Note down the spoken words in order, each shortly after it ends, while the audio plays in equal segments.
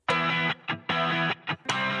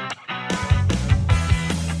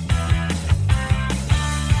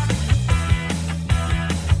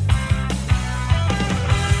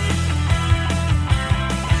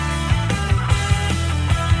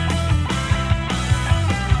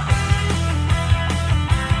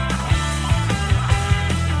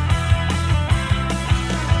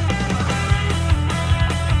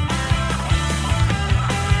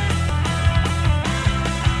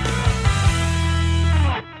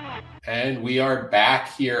And we are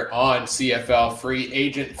back here on CFL Free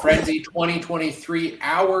Agent Frenzy 2023,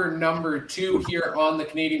 hour number 2 here on the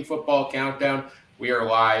Canadian Football Countdown. We are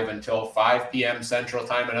live until 5 p.m. Central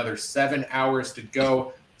Time, another 7 hours to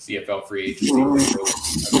go. CFL Free Agency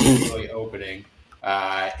officially opening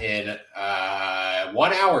in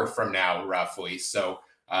 1 hour from now, roughly. So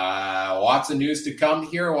lots of news to come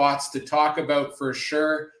here, lots to talk about for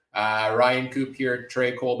sure. Ryan Coop here,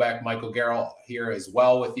 Trey Colbeck, Michael Garrell here as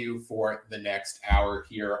well with you for the next hour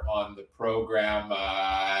here on the program.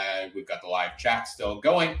 We've got the live chat still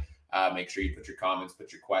going. Make sure you put your comments,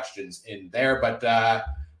 put your questions in there. But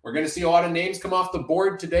we're going to see a lot of names come off the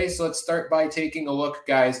board today. So let's start by taking a look,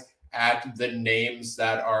 guys, at the names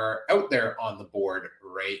that are out there on the board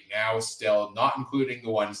right now, still not including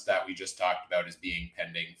the ones that we just talked about as being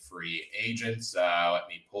pending free agents. Let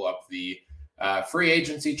me pull up the free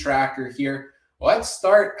agency tracker here. Let's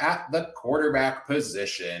start at the quarterback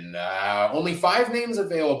position. Only 5 names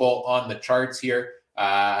available on the charts here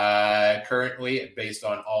currently based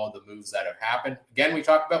on all of the moves that have happened. Again, we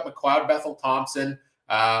talked about McLeod Bethel Thompson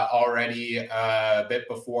already a bit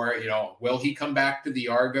before. Will he come back to the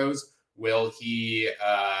Argos? Will he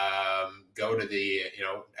go to the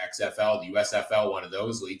XFL, the USFL, one of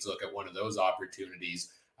those leagues, look at one of those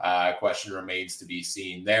opportunities? Question remains to be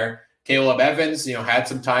seen there. Caleb Evans, had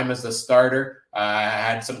some time as the starter,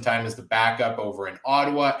 had some time as the backup over in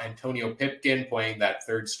Ottawa. Antonio Pipkin playing that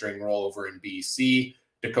third string role over in BC.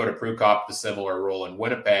 Dakota Prukop, the similar role in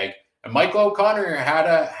Winnipeg. And Michael O'Connor had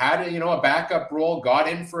a backup role, got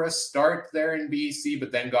in for a start there in BC,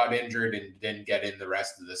 but then got injured and didn't get in the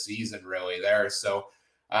rest of the season really there. So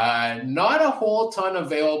not a whole ton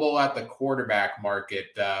available at the quarterback market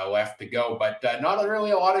left to go, but not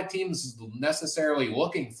really a lot of teams necessarily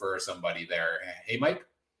looking for somebody there. Hey, Mike?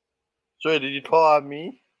 Sorry, did you call on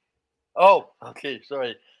me? Oh, okay,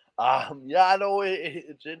 sorry. Yeah, no,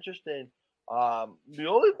 it's interesting. The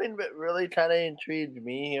only thing that really kind of intrigued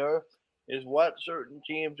me here is what certain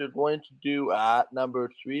teams are going to do at number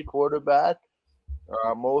 3 quarterback.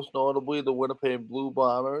 Most notably, the Winnipeg Blue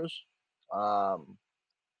Bombers.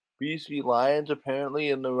 BC Lions apparently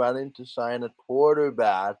in the running to sign a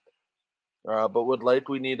quarterback, but would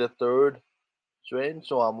likely need a third string.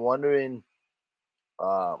 So I'm wondering,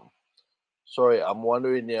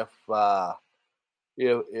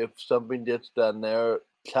 if something gets done there.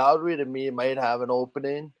 Calgary to me might have an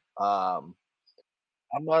opening. I'm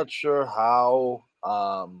not sure how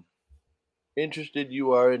interested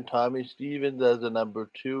you are in Tommy Stevens as a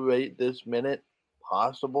number 2 right this minute.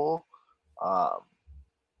 Possible.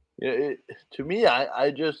 To me,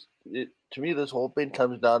 this whole thing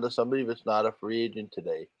comes down to somebody that's not a free agent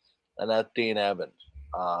today, and that's Dane Evans.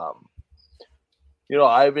 I've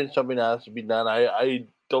been something that has to be done. I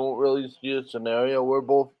don't really see a scenario where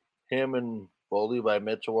both him and Levi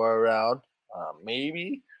Mitchell are around.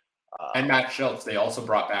 Maybe. And Matt Schultz. They also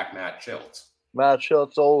brought back Matt Schultz.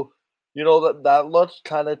 So, that looks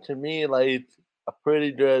kind of to me like a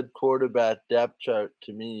pretty good quarterback depth chart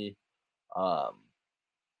to me.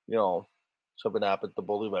 Something happened to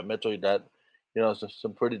Levi Mitchell that,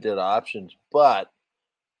 some pretty good options. But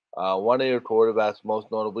one of your quarterbacks,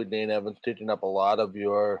 most notably Dane Evans, taking up a lot of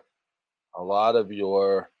your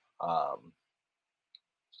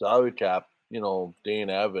salary cap. Dane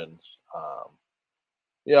Evans.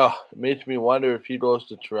 It makes me wonder if he goes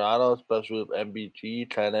to Toronto, especially if MBT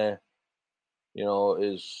kind of,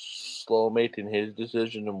 is slow making his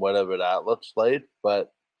decision and whatever that looks like.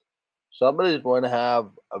 But somebody's going to have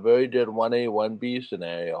a very good 1A, 1B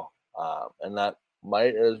scenario, and that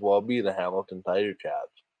might as well be the Hamilton Tiger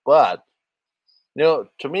Cats. But,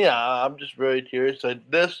 to me, I'm just very curious.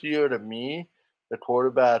 Like this year, to me, the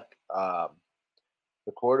quarterback,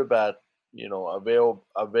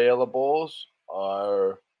 availables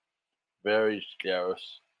are very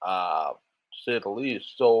scarce, to say the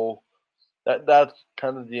least. So that's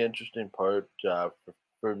kind of the interesting part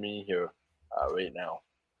for me here right now.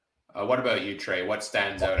 What about you, Trey? What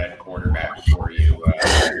stands out at quarterback for you?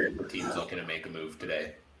 The team's looking to make a move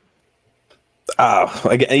today.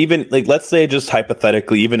 Even let's say just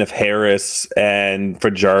hypothetically, even if Harris and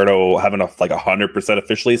Fajardo have enough 100%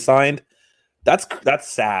 officially signed, that's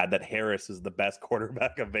sad that Harris is the best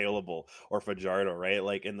quarterback available, or Fajardo, right?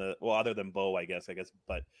 Other than Bo, I guess,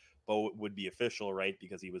 but Bo would be official, right?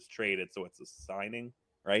 Because he was traded, so it's a signing,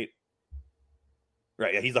 right?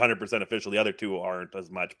 Right, yeah, he's 100% official. The other two aren't as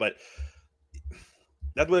much, but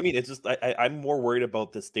that's what I mean. It's just I'm more worried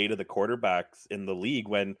about the state of the quarterbacks in the league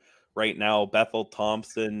when right now Bethel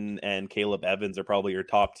Thompson and Caleb Evans are probably your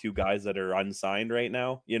top 2 guys that are unsigned right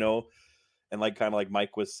now, And kind of like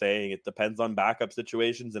Mike was saying, it depends on backup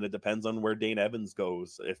situations, and it depends on where Dane Evans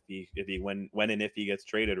goes when and if he gets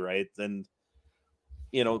traded, right? And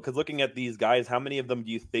because looking at these guys, how many of them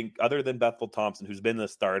do you think, other than Bethel Thompson, who's been the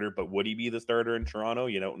starter, but would he be the starter in Toronto?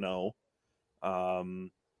 You don't know.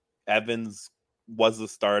 Evans was the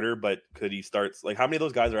starter, but could he start? How many of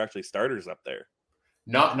those guys are actually starters up there?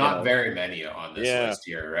 Not very many on this list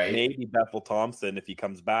here, right? Maybe Bethel Thompson if he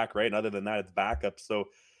comes back, right? And other than that, it's backup. So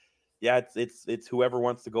yeah, it's whoever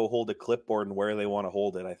wants to go hold a clipboard and where they want to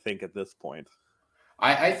hold it, I think, at this point.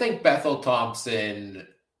 I think Bethel Thompson,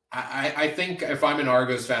 I think if I'm an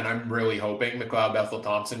Argos fan, I'm really hoping McLeod Bethel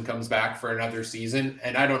Thompson comes back for another season.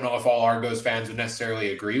 And I don't know if all Argos fans would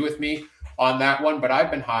necessarily agree with me on that one, but I've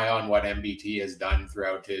been high on what MBT has done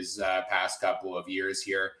throughout his past couple of years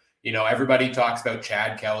here. Everybody talks about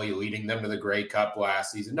Chad Kelly leading them to the Grey Cup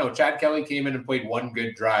last season. No, Chad Kelly came in and played one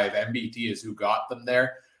good drive. MBT is who got them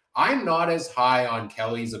there. I'm not as high on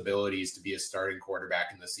Kelly's abilities to be a starting quarterback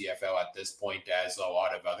in the CFL at this point as a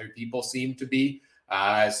lot of other people seem to be.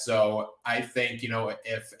 So I think,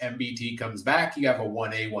 if MBT comes back, you have a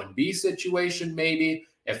 1A, 1B situation maybe.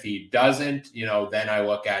 If he doesn't, then I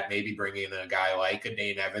look at maybe bringing in a guy like a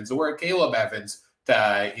Dane Evans or a Caleb Evans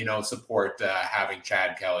to, support having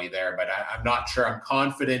Chad Kelly there. But I'm not sure I'm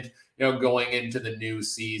confident, going into the new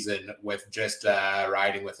season with just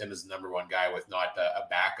riding with him as the number one guy with not a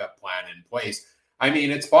backup plan in place. I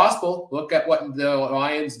mean, it's possible. Look at what the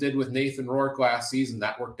Lions did with Nathan Rourke last season.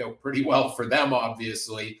 That worked out pretty well for them,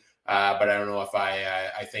 obviously. But I don't know if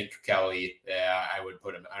I think Kelly, I would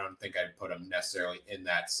put him, I don't think I'd put him necessarily in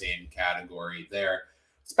that same category there.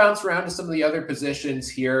 Let's bounce around to some of the other positions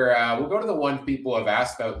here. We'll go to the one people have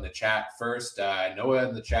asked about in the chat first. Noah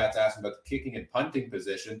in the chat's asking about the kicking and punting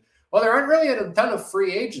position. Well, there aren't really a ton of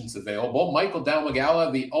free agents available. Michael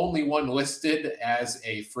Dalmagala, the only one listed as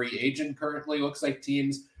a free agent currently. Looks like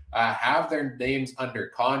teams have their names under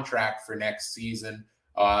contract for next season,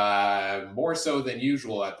 more so than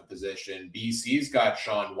usual at the position. BC's got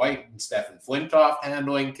Sean White and Stephen Flintoff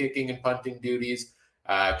handling kicking and punting duties.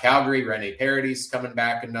 Calgary, Rene Paradis coming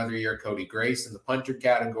back another year. Cody Grace in the punter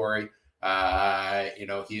category.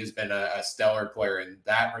 He has been a stellar player in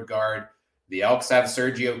that regard. The Elks have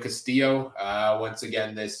Sergio Castillo once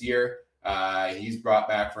again this year. He's brought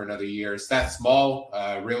back for another year. Seth Small,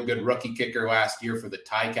 real good rookie kicker last year for the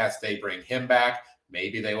Ticats. They bring him back.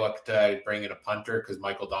 Maybe they look to bring in a punter because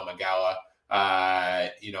Michael Damagala,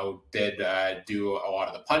 did do a lot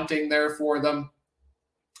of the punting there for them.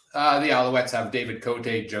 The Alouettes have David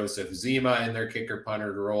Cote, Joseph Zima in their kicker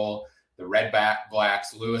punter role. The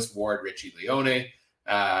Blacks, Lewis Ward, Richie Leone.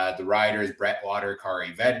 The Riders, Brett Water,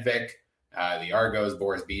 Kari Vedvik. The Argos,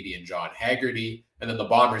 Boris Beatty and John Haggerty. And then the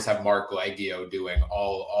Bombers have Mark Leggio doing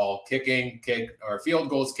all kicking, field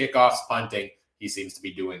goals, kickoffs, punting. He seems to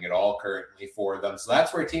be doing it all currently for them. So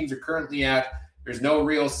that's where teams are currently at. There's no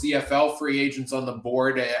real CFL free agents on the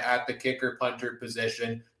board at the kicker punter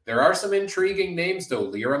position. There are some intriguing names, though.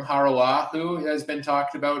 Liram Haralahu has been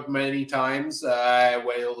talked about many times.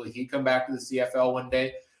 Will he come back to the CFL one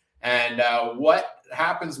day? And what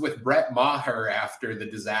happens with Brett Maher after the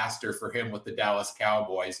disaster for him with the Dallas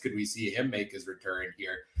Cowboys? Could we see him make his return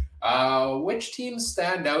here? Which teams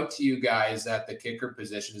stand out to you guys at the kicker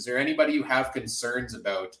position? Is there anybody you have concerns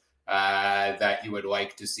about that you would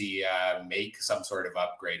like to see make some sort of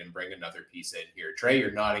upgrade and bring another piece in here? Trey,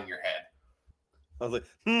 you're nodding your head. I was like,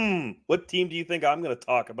 what team do you think I'm going to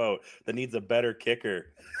talk about that needs a better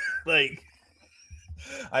kicker?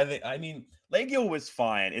 Leggio was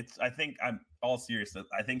fine. I'm all serious.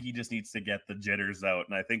 I think he just needs to get the jitters out,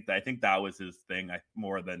 and I think that was his thing.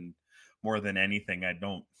 More than anything,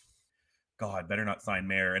 God, better not sign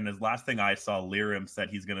Mayer. And his last thing I saw, Liram said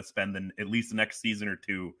he's going to spend at least the next season or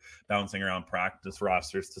two bouncing around practice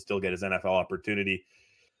rosters to still get his NFL opportunity.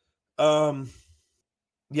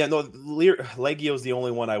 Leggio's the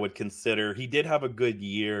only one I would consider. He did have a good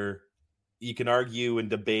year. You can argue and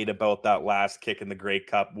debate about that last kick in the Grey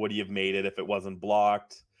Cup. Would he have made it if it wasn't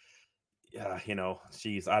blocked? Yeah,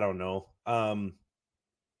 I don't know.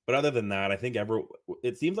 But other than that, I think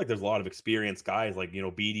it seems like there's a lot of experienced guys. Like,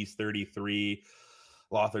 Beatty's 33,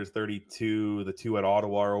 Lothar's 32. The two at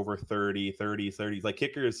Ottawa are over 30s. Like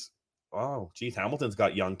kickers, Hamilton's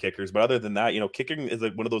got young kickers. But other than that, kicking is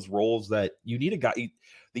one of those roles that you need a guy.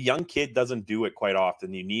 The young kid doesn't do it quite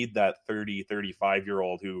often. You need that 30,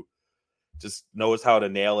 35-year-old who just knows how to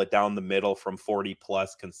nail it down the middle from 40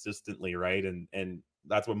 plus consistently, right? And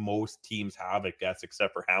that's what most teams have, I guess,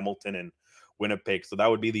 except for Hamilton and Winnipeg. So that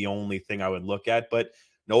would be the only thing I would look at. But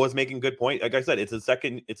Noah's making good point. Like I said, it's a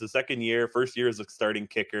second year. First year as a starting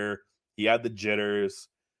kicker. He had the jitters.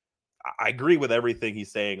 I agree with everything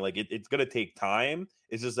he's saying. Like it's going to take time.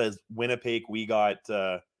 It's just as Winnipeg, we got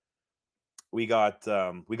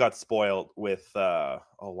spoiled with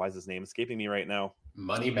why is his name escaping me right now?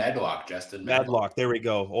 Money Madlock, Justin Madlock. There we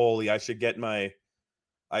go. Holy, I should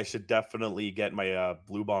definitely get my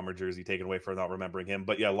Blue Bomber jersey taken away for not remembering him.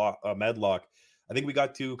 But yeah, Medlock. I think we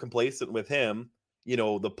got too complacent with him.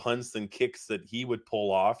 The punts and kicks that he would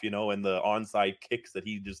pull off, and the onside kicks that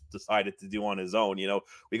he just decided to do on his own.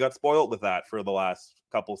 We got spoiled with that for the last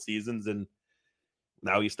couple seasons, and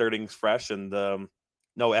now he's starting fresh. And no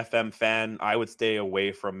FM fan, I would stay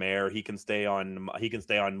away from Mayer. He can stay on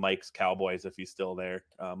Mike's Cowboys if he's still there.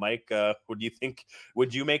 Mike, what do you think?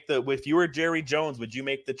 Would you make if you were Jerry Jones, would you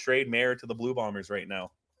make the trade Mayer to the Blue Bombers right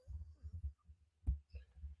now?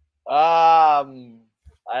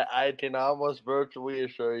 I can almost virtually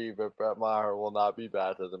assure you that Brett Maher will not be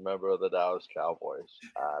back as a member of the Dallas Cowboys.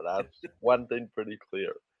 That's one thing pretty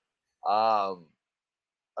clear.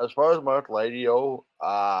 As far as Mark Lidio,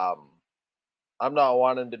 I'm not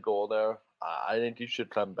wanting to go there. I think he should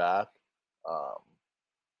come back.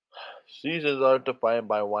 Seasons aren't defined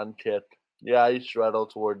by one kid. Yeah, he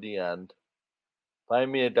struggled toward the end. Find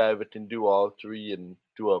me a guy that can do all three and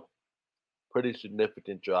do a pretty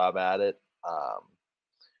significant job at it.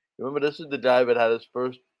 Remember, this is the guy that had his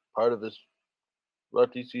first part of his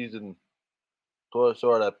rookie season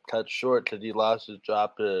sort of cut short because he lost his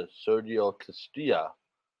job to Sergio Castilla,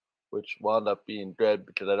 which wound up being good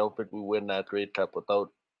because I don't think we win that Grey Cup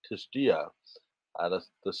without Castilla.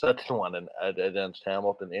 The second one against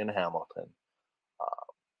Hamilton in Hamilton.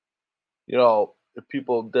 If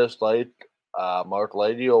people dislike Mark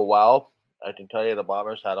Lidio, well, I can tell you the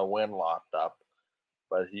Bombers had a win locked up,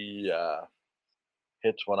 but he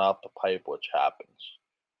hits one off the pipe, which happens.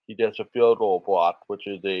 He gets a field goal block, which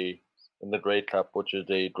is in the Grey Cup, which is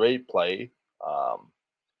a great play.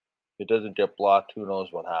 It doesn't get blocked, who knows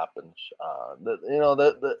what happens.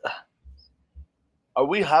 Are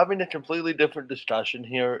we having a completely different discussion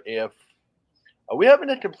here? Are we having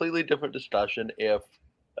a completely different discussion if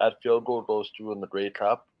that field goal goes through in the Grey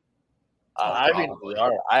Cup? I mean, we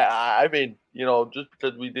are. I mean, just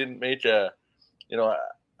because we didn't make a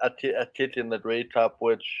kick in the Grey Cup,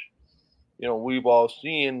 which we've all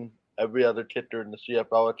seen every other kicker in the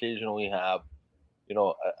CFL occasionally have,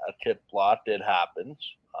 a kick blocked. It happens.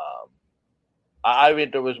 I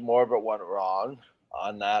think there was more of it went wrong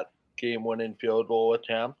on that game-winning field goal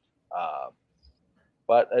attempt.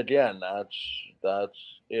 But again, that's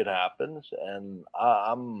it happens, and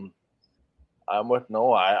I'm with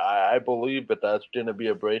Noah. I believe that that's going to be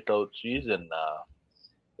a breakout season.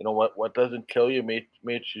 What doesn't kill you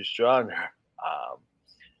makes you stronger.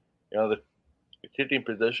 The kicking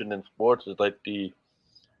position in sports is like the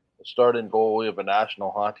starting goalie of a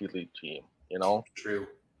National Hockey League team. True.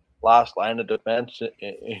 Last line of defense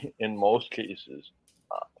in most cases.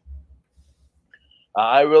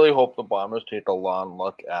 I really hope the Bombers take a long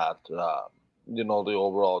look at the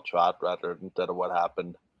overall track record instead of what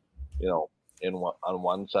happened, on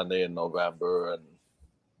one Sunday in November.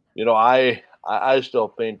 And I still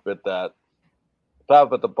think that the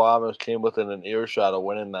fact that the Bombers came within an earshot of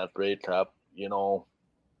winning that Grey Cup, to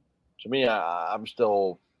me, I'm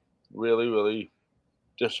still really, really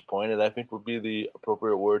disappointed, I think would be the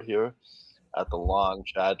appropriate word here, at the long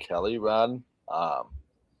Chad Kelly run. I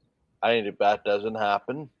think if that doesn't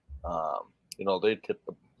happen,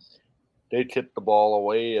 they tip the ball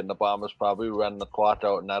away, and the Bombers probably run the clock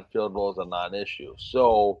out, and that field goal is a non-issue.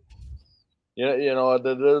 So, there's a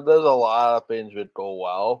lot of things that go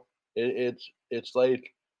well. It's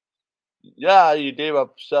like, yeah, you gave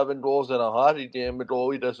up 7 goals in a hockey game. The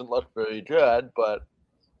goalie doesn't look very good, but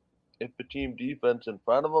if the team defense in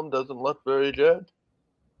front of him doesn't look very good,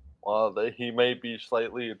 well, he may be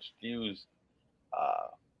slightly excused,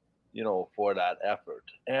 for that effort.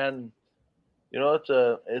 And it's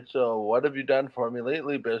a what have you done for me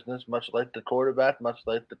lately business, much like the quarterback, much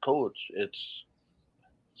like the coach.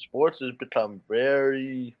 Sports has become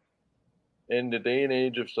very, in the day and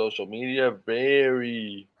age of social media,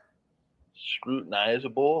 very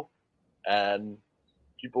scrutinizable, and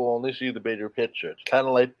people only see the bigger picture. It's kind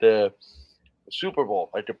of like the Super Bowl.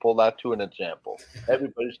 I could pull that to an example.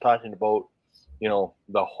 Everybody's talking about,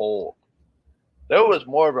 the hold. There was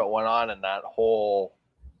more of it went on in that whole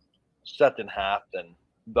second half than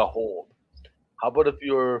the hold. How about if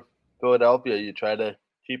you're Philadelphia, you try to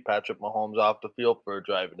keep Patrick Mahomes off the field for a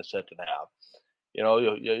drive in the second half?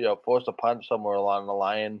 You force a punt somewhere along the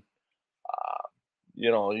line.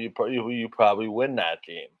 You probably win that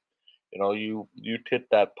game. You tip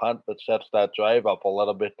that punt that sets that drive up a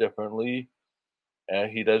little bit differently, and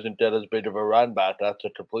he doesn't get as big of a run back, that's a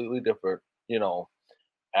completely different,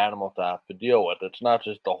 animal to have to deal with. It's not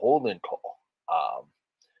just the holding call.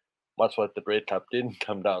 Much like the Grey Cup didn't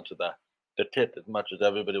come down to the tip as much as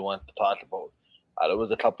everybody wants to talk about. There was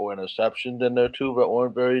a couple interceptions in there too that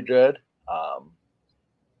weren't very good.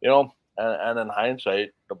 And in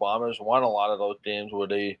hindsight, the Bombers won a lot of those games where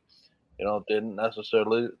they, didn't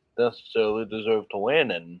necessarily deserve to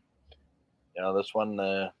win, and this one,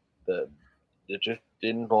 it just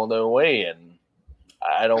didn't go their way, and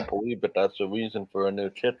I don't believe that that's a reason for a new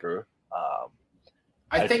kicker.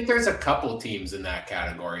 I think there's a couple teams in that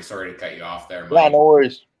category. Sorry to cut you off there, Mike. Yeah, no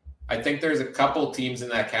worries. I think there's a couple teams in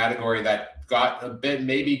that category that got a bit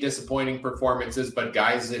maybe disappointing performances, but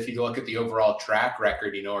guys, if you look at the overall track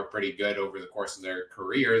record, are pretty good over the course of their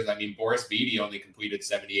careers. I mean, Boris Beatty only completed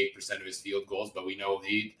 78% of his field goals, but we know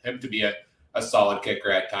him to be a solid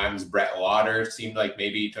kicker at times. Brett Lauder seemed like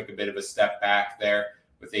maybe he took a bit of a step back there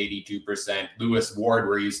with 82%. Lewis Ward,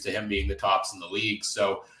 we're used to him being the tops in the league.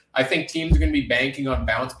 So I think teams are going to be banking on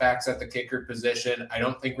bounce backs at the kicker position. I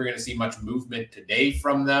don't think we're going to see much movement today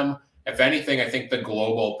from them. If anything, I think the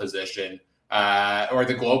global position or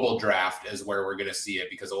the global draft is where we're going to see it,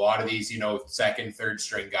 because a lot of these, second, third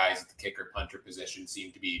string guys at the kicker punter position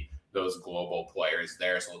seem to be those global players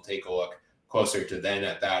there. So we'll take a look closer to then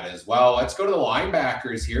at that as well. Let's go to the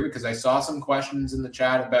linebackers here, because I saw some questions in the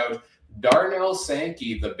chat about Darnell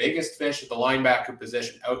Sankey, the biggest fish at the linebacker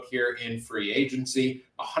position out here in free agency.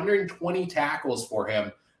 120 tackles for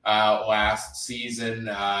him last season.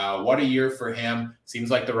 What a year for him.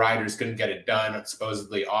 Seems like the Riders couldn't get it done.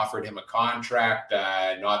 Supposedly offered him a contract,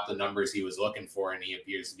 not the numbers he was looking for, and he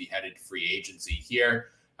appears to be headed to free agency here.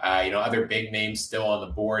 Other big names still on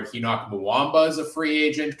the board. Henoc Muamba is a free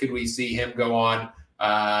agent. Could we see him go on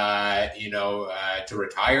to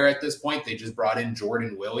retire at this point? They just brought in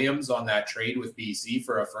Jordan Williams on that trade with BC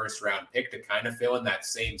for a first-round pick to kind of fill in that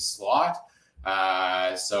same slot.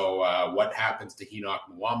 So what happens to Henoc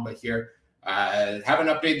Muamba here? Haven't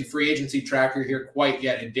updated the free agency tracker here quite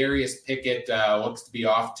yet. And Darius Pickett looks to be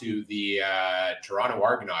off to the Toronto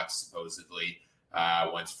Argonauts, supposedly,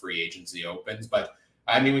 once free agency opens. But,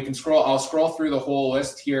 I mean, I'll scroll through the whole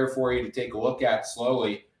list here for you to take a look at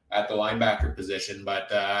slowly at the linebacker position. But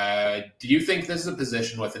do you think this is a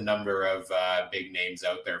position with a number of big names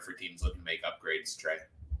out there for teams looking to make upgrades, Trey?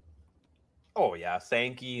 Oh, yeah.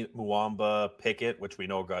 Sankey, Muamba, Pickett, which we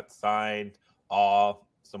know got signed,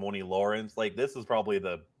 Simone Lawrence. Like, this is probably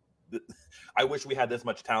I wish we had this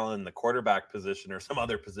much talent in the quarterback position or some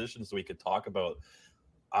other positions so we could talk about.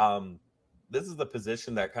 This is the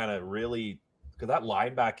position that kind of really, because that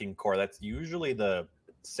linebacking core, that's usually the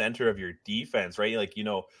center of your defense, right? Like,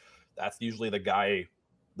 that's usually the guy,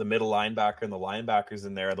 the middle linebacker and the linebackers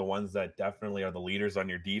in there are the ones that definitely are the leaders on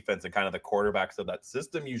your defense and kind of the quarterbacks of that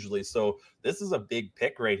system usually. So this is a big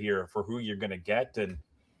pick right here for who you're going to get. And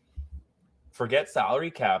forget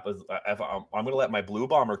salary cap. I'm going to let my Blue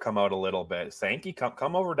Bomber come out a little bit. Sankey,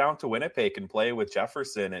 come over down to Winnipeg and play with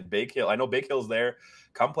Jefferson and Big Hill. I know Big Hill's there.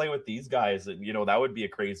 Come play with these guys. And, that would be a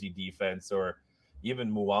crazy defense. Or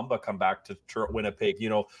even Muamba come back to Winnipeg.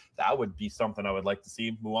 That would be something I would like to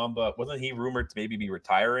see. Muamba, wasn't he rumored to maybe be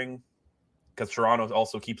retiring? Because Toronto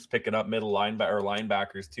also keeps picking up middle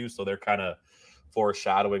linebackers too. So they're kind of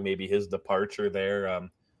foreshadowing maybe his departure there.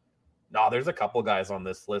 There's a couple guys on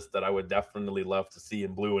this list that I would definitely love to see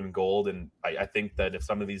in blue and gold. And I think that if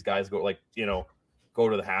some of these guys go to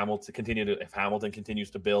the Hamilton, if Hamilton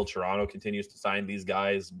continues to build, Toronto continues to sign these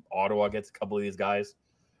guys, Ottawa gets a couple of these guys,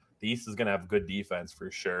 the East is going to have good defense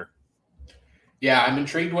for sure. Yeah, I'm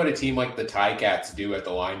intrigued what a team like the Ticats do at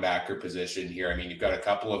the linebacker position here. I mean, you've got a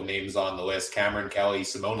couple of names on the list. Cameron Kelly,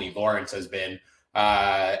 Simone Lawrence has been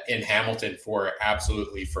in Hamilton for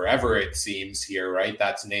absolutely forever, it seems here, right?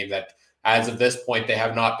 That's a name that, as of this point, they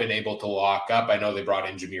have not been able to lock up. I know they brought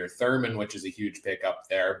in Jameer Thurman, which is a huge pickup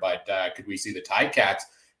there, but could we see the Ticats?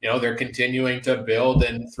 They're continuing to build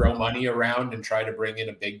and throw money around and try to bring in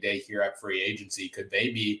a big day here at free agency. Could they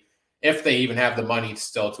be, if they even have the money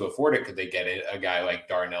still to afford it, could they get a guy like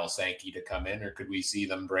Darnell Sankey to come in, or could we see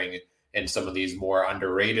them bring in some of these more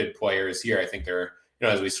underrated players here? I think they're,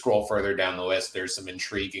 as we scroll further down the list, there's some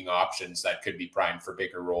intriguing options that could be primed for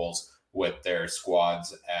bigger roles with their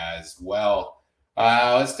squads as well.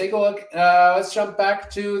 Let's take a look. Let's jump back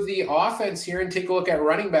to the offense here and take a look at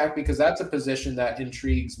running back, because that's a position that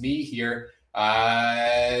intrigues me here.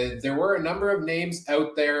 There were a number of names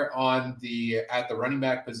out there at the running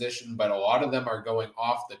back position, but a lot of them are going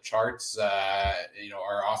off the charts,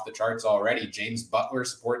 are off the charts already. James Butler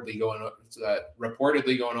reportedly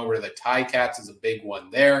going over to the Ticats is a big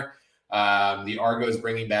one there. The Argos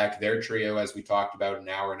bringing back their trio, as we talked about in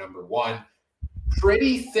hour number 1.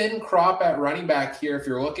 Pretty thin crop at running back here. If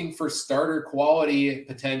you're looking for starter quality,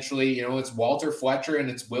 potentially, it's Walter Fletcher and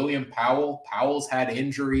it's William Powell. Powell's had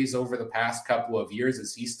injuries over the past couple of years.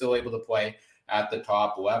 Is he still able to play at the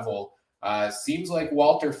top level? Seems like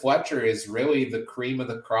Walter Fletcher is really the cream of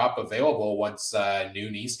the crop available once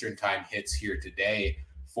noon Eastern time hits here today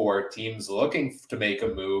for teams looking to make a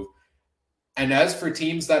move. And as for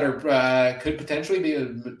teams that are could potentially be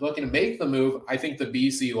looking to make the move, I think the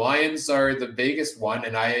BC Lions are the biggest one,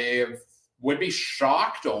 and I would be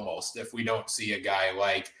shocked almost if we don't see a guy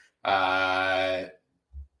like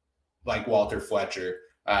Walter Fletcher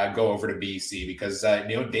go over to BC, because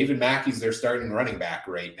David Mackey's their starting running back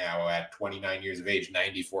right now at 29 years of age,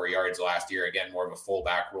 94 yards last year. Again, more of a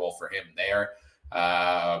fullback role for him there.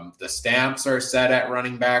 The Stamps are set at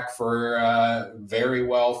running back for very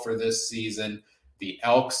well for this season. The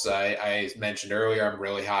Elks, I mentioned earlier, I'm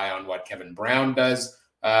really high on what Kevin Brown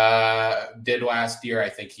did last year. I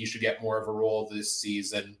think he should get more of a role this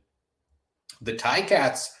season. The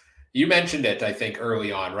Ticats, you mentioned it, I think,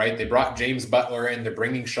 early on, right? They brought James Butler in. They're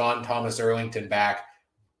bringing Sean Thomas Erlington back.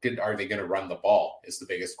 Are they going to run the ball is the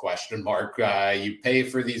biggest question mark. You pay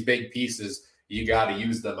for these big pieces. You got to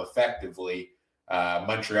use them effectively.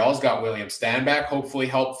 Montreal's got William Stanback, hopefully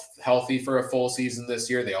healthy for a full season this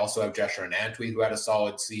year. They also have Jeshurun Antwi, who had a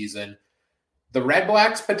solid season. The Red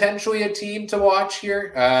Blacks, potentially a team to watch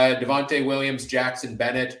here. Devontae Williams, Jackson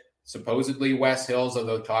Bennett, supposedly Wes Hills,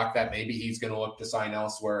 although talk that maybe he's going to look to sign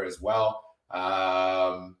elsewhere as well.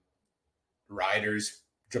 Riders,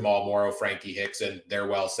 Jamal Morrow, Frankie Hickson, they're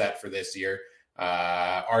well set for this year.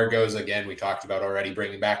 Argos, again, we talked about already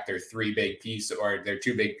bringing back their two big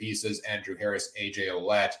pieces, Andrew Harris, AJ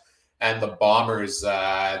Ouellette. And the Bombers,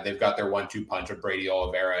 they've got their 1-2 punch of Brady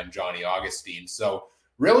Oliveira and Johnny Augustine. So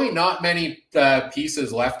really not many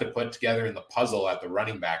pieces left to put together in the puzzle at the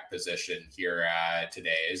running back position here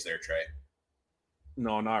today, is there, Trey?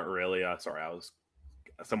 No, not really. Sorry,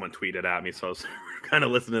 someone tweeted at me, so I was kind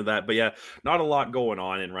of listening to that. But yeah, not a lot going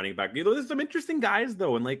on in running back. There's some interesting guys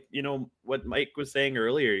though, and what Mike was saying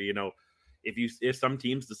earlier, if some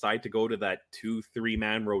teams decide to go to that 2-3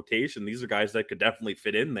 man rotation, these are guys that could definitely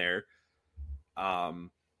fit in there.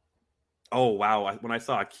 Oh wow! When I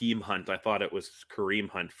saw Akeem Hunt, I thought it was Kareem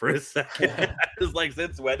Hunt for a second. I was like,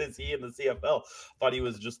 since when is he in the CFL? Thought he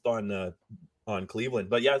was just on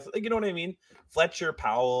Cleveland, but yeah, you know what I mean. Fletcher,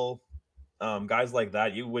 Powell. Guys like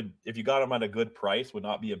that, you would, if you got them at a good price, would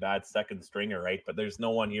not be a bad second stringer, right? But there's no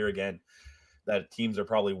one here again that teams are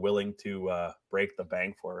probably willing to break the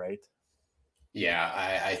bank for, right? Yeah,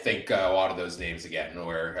 I think a lot of those names again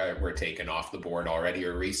were taken off the board already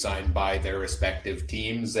or re-signed by their respective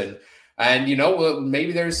teams, and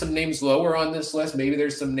maybe there's some names lower on this list. Maybe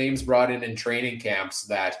there's some names brought in training camps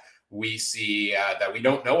that we see that we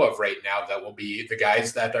don't know of right now that will be the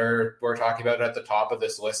guys that we're talking about at the top of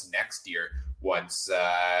this list next year once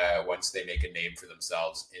they make a name for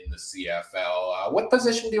themselves in the CFL. What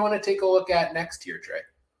position do you want to take a look at next year, Trey?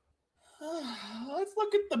 Let's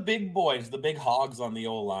look at the big boys, the big hogs on the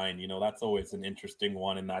O-line. That's always an interesting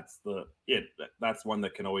one, and that's one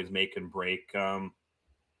that can always make and break.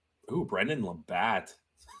 Brendan Labatt.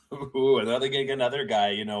 Another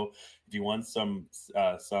guy, if you want some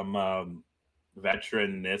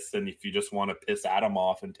veteranness, and if you just want to piss Adam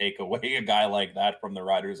off and take away a guy like that from the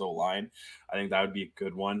Riders O-line, I think that would be a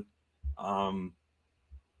good one.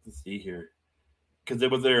 Let's see here. Because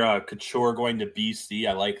it was their Couture going to BC.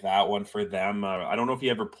 I like that one for them. I don't know if he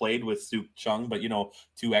ever played with Suk Chung, but,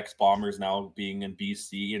 2 ex-Bombers now being in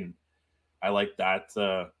BC, and I like that.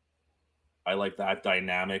 I like that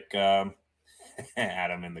dynamic.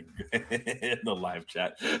 Adam in the live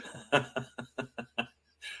chat.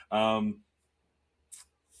 What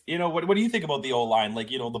do you think about the O-line?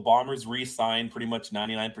 The Bombers re-signed pretty much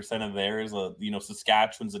 99% of theirs.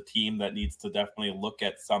 Saskatchewan's a team that needs to definitely look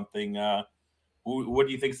at something. What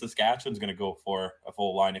do you think Saskatchewan's going to go for a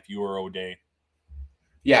full line if you were O'Day?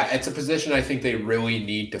 Yeah, it's a position I think they really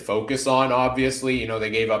need to focus on, obviously. They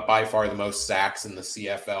gave up by far the most sacks in the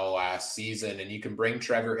CFL last season, and you can bring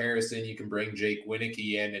Trevor Harrison, you can bring Jake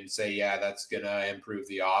Winicky in and say, yeah, that's going to improve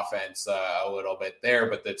the offense a little bit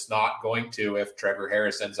there, but that's not going to if Trevor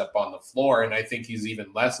Harris ends up on the floor, and I think he's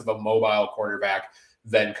even less of a mobile quarterback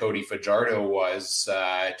than Cody Fajardo was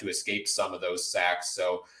to escape some of those sacks.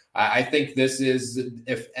 So I think this is,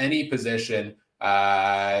 if any position,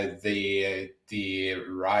 the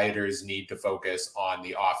Riders need to focus on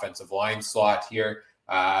the offensive line slot here.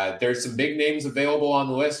 There's some big names available on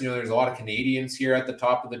the list. There's a lot of Canadians here at the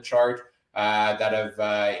top of the chart. that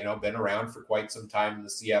have, been around for quite some time in the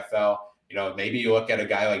CFL. Maybe you look at a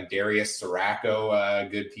guy like Darius Siracco, a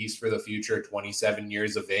good piece for the future, 27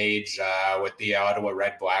 years of age, with the Ottawa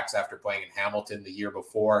Red Blacks after playing in Hamilton the year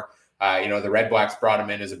before. The Red Blacks brought him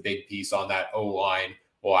in as a big piece on that O-line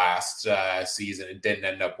last season. It didn't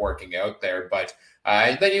end up working out there. But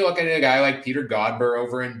then you look at a guy like Peter Godber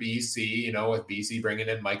over in BC, with BC bringing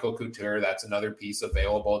in Michael Couture. That's another piece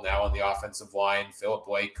available now on the offensive line. Philip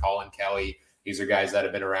Blake, Colin Kelly. These are guys that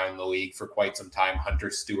have been around the league for quite some time.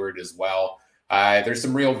 Hunter Stewart as well. There's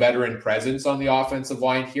some real veteran presence on the offensive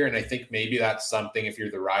line here, and I think maybe that's something, if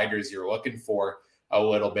you're the Riders, you're looking for a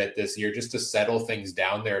little bit this year, just to settle things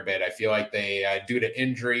down there a bit. I feel like they, due to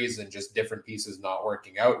injuries and just different pieces not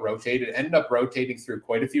working out, ended up rotating through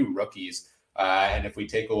quite a few rookies. And if we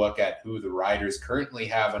take a look at who the Riders currently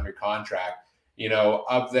have under contract,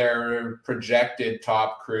 of their projected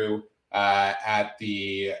top crew, at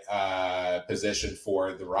the position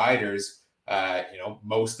for the Riders,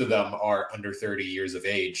 most of them are under 30 years of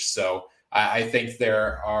age. So I think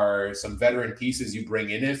there are some veteran pieces you bring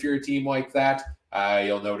in if you're a team like that.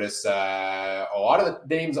 You'll notice a lot of the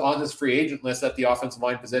names on this free agent list at the offensive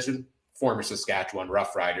line position, former Saskatchewan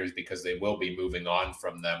Rough Riders, because they will be moving on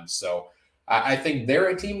from them. So I think they're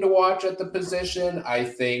a team to watch at the position. I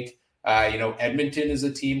think Edmonton is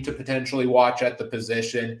a team to potentially watch at the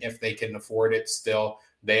position if they can afford it still.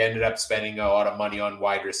 They ended up spending a lot of money on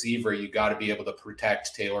wide receiver. You got to be able to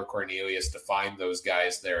protect Taylor Cornelius to find those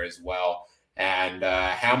guys there as well. And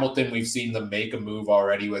Hamilton, we've seen them make a move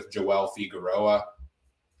already with Joel Figueroa.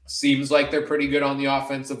 Seems like they're pretty good on the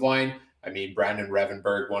offensive line. I mean, Brandon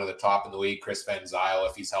Revenberg, one of the top in the league. Chris Van Zyl,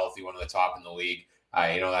 if he's healthy, one of the top in the league.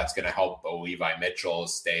 That's going to help Levi Mitchell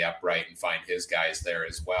stay upright and find his guys there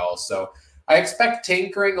as well. So I expect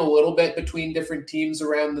tinkering a little bit between different teams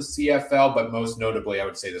around the CFL, but most notably, I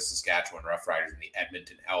would say the Saskatchewan Roughriders and the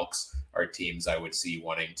Edmonton Elks are teams I would see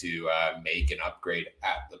wanting to make an upgrade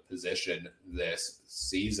at the position this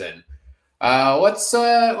season. Let's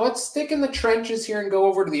stick in the trenches here and go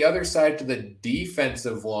over to the other side, to the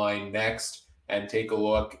defensive line next, and take a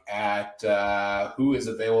look at who is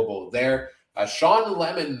available there. Sean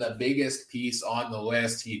Lemon, the biggest piece on the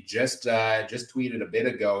list. He just tweeted a bit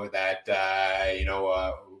ago that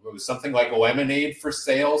it was something like lemonade for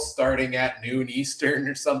sale starting at noon Eastern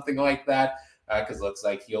or something like that, because it looks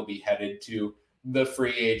like he'll be headed to the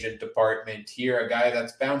free agent department here. A guy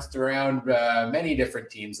that's bounced around many different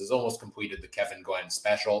teams, has almost completed the Kevin Glenn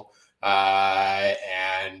special,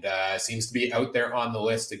 and seems to be out there on the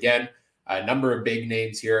list again. A number of big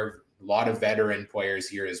names here. A lot of veteran players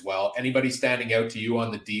here as well. Anybody standing out to you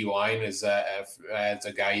on the D line as a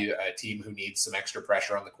team who needs some extra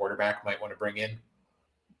pressure on the quarterback might want to bring in?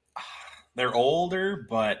 They're older,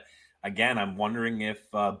 but again, I'm wondering if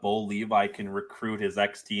Bo Levi can recruit his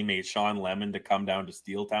ex-teammate Sean Lemon to come down to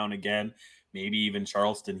Steeltown again. Maybe even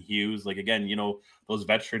Charleston Hughes. Like, again, those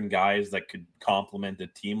veteran guys that could complement a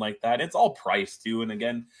team like that. It's all price too. And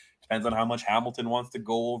again, depends on how much Hamilton wants to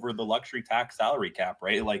go over the luxury tax salary cap,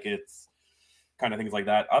 right? Like, it's kind of things like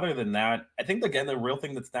that. Other than that, I think, again, the real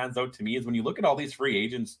thing that stands out to me is when you look at all these free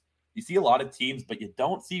agents, you see a lot of teams, but you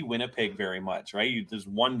don't see Winnipeg very much, right? There's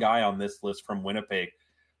one guy on this list from Winnipeg.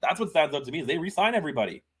 That's what stands out to me, is they re-sign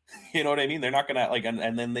everybody. You know what I mean? They're not going to,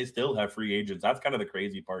 and then they still have free agents. That's kind of the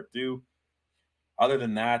crazy part too. Other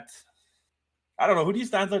than that, I don't know. Who do you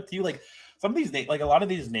stands out to you? Like, some of these names, like a lot of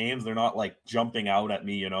these names, they're not like jumping out at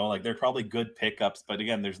me, like they're probably good pickups, but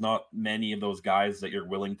again, there's not many of those guys that you're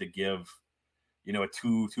willing to give, a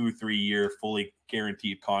 2-3 year fully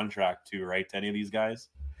guaranteed contract to, right? To any of these guys.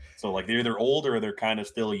 So like they're either older or they're kind of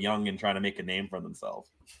still young and trying to make a name for themselves.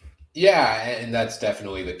 Yeah, and that's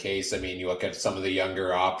definitely the case. I mean, you look at some of the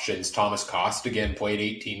younger options. Thomas Costigan played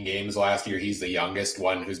 18 games last year. He's the youngest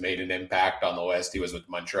one who's made an impact on the list. He was with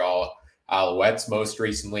Montreal Alouettes most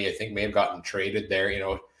recently. I think may have gotten traded there.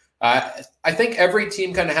 I think every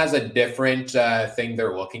team kind of has a different thing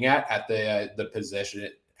they're looking at the position,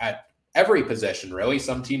 at every position, really.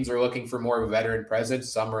 Some teams are looking for more of a veteran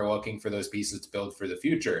presence. Some are looking for those pieces to build for the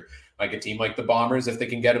future. Like a team like the Bombers, if they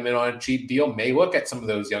can get them in on a cheap deal, may look at some of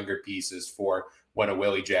those younger pieces for when a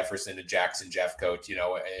Willie Jefferson, a Jackson Jeffcoat,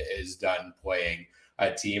 is done playing.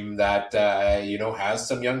 A team that, has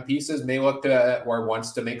some young pieces may look to, or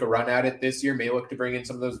wants to make a run at it this year, may look to bring in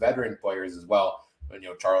some of those veteran players as well. And,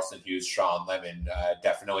 Charleston Hughes, Sean Lemon,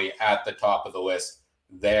 definitely at the top of the list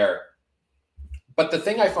there. But the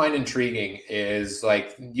thing I find intriguing is,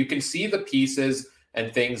 like, you can see the pieces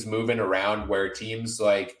and things moving around where teams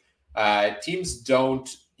don't,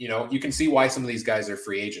 you can see why some of these guys are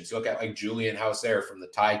free agents. You look at like Julian Hauser from the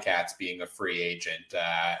Ticats being a free agent,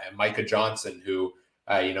 and Micah Johnson, who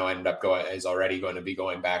ended up is already going to be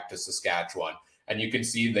going back to Saskatchewan. And you can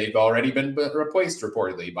see they've already been replaced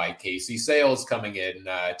reportedly by Casey Sales coming in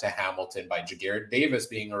to Hamilton, by Jagarrett Davis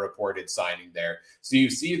being a reported signing there. So you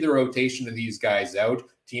see the rotation of these guys out,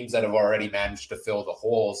 teams that have already managed to fill the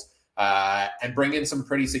holes and bring in some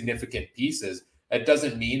pretty significant pieces. It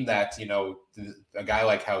doesn't mean that, a guy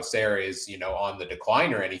like Hauser is, on the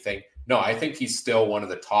decline or anything. No, I think he's still one of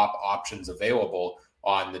the top options available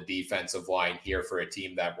on the defensive line here for a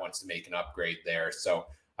team that wants to make an upgrade there. So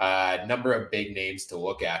number of big names to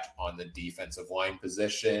look at on the defensive line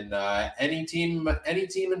position. Any team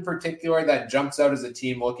in particular that jumps out as a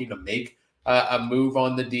team looking to make a move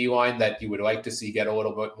on the D line that you would like to see get a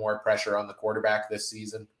little bit more pressure on the quarterback this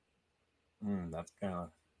season? That's kind of,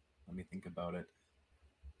 let me think about it.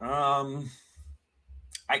 I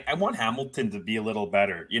want Hamilton to be a little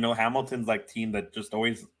better. Hamilton's like team that just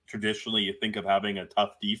always traditionally you think of having a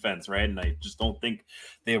tough defense, right? And I just don't think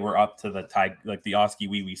they were up to the Oskee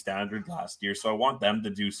Wee Wee standard last year. So I want them to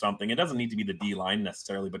do something. It doesn't need to be the D line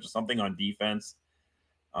necessarily, but just something on defense.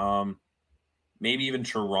 Maybe even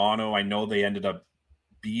Toronto. I know they ended up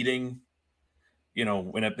beating,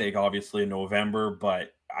 Winnipeg obviously in November,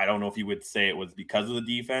 but I don't know if you would say it was because of the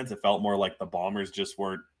defense. It felt more like the Bombers just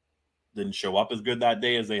didn't show up as good that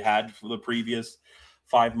day as they had for the previous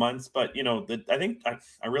 5 months. But, I think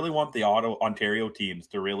I really want the Ontario teams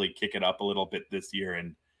to really kick it up a little bit this year.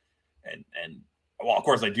 And well, of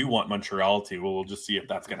course I do want Montreal to. We'll just see if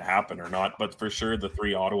that's going to happen or not. But for sure, the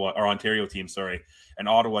three Ontario teams, and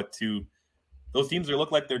Ottawa too, those teams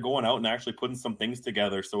look like they're going out and actually putting some things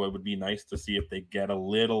together. So it would be nice to see if they get a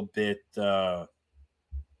little bit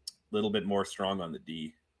more strong on the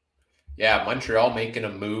D. Yeah, Montreal making a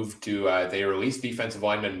move to they released defensive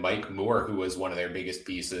lineman Mike Moore, who was one of their biggest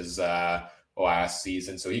pieces last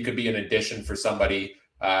season. So he could be an addition for somebody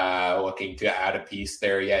looking to add a piece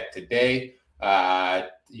there yet today.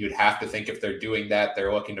 You'd have to think if they're doing that,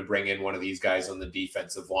 they're looking to bring in one of these guys on the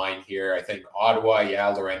defensive line here. I think Ottawa,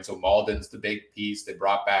 Lorenzo Malden's the big piece. They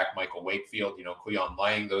brought back Michael Wakefield, Cleon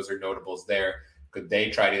Lang. Those are notables there. Could they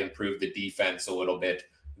try to improve the defense a little bit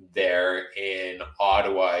there in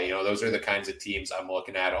Ottawa? Those are the kinds of teams I'm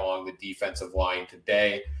looking at along the defensive line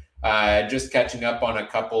today. Just catching up on a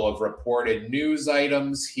couple of reported news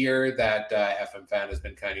items here that FM Fan has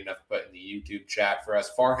been kind enough to put in the YouTube chat for us.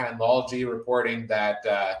 Farhan Lalji reporting that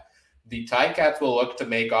the Ticats will look to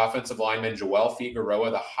make offensive lineman Joel Figueroa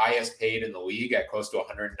the highest paid in the league at close to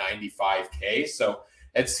 $195K. So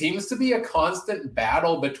it seems to be a constant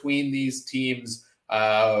battle between these teams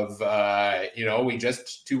of, we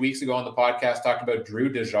just 2 weeks ago on the podcast talked about Drew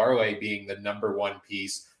Desjardins being the number one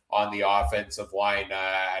piece on the offensive line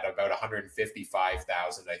at about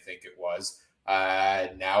 $155,000, I think it was.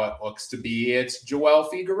 Now it looks to be it's Joel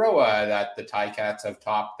Figueroa that the Ticats have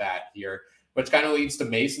topped that here, which kind of leads to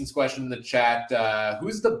Mason's question in the chat.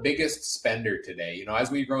 Who's the biggest spender today?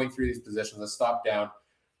 As we're going through these positions, let's stop down.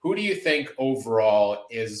 Who do you think overall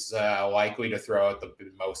is likely to throw out the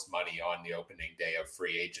most money on the opening day of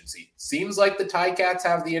free agency? Seems like the Ticats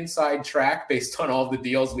have the inside track based on all the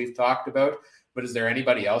deals we've talked about. But is there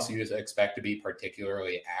anybody else you expect to be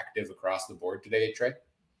particularly active across the board today, Trey?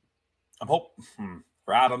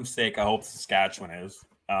 For Adam's sake, I hope Saskatchewan is.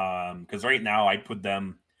 Because right now I put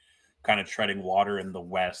them kind of treading water in the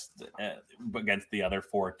West against the other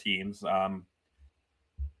four teams.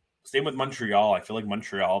 Same with Montreal. I feel like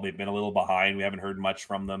Montreal, they've been a little behind. We haven't heard much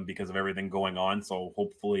from them because of everything going on. So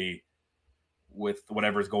hopefully with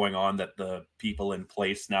whatever's going on that the people in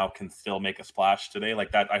place now can still make a splash today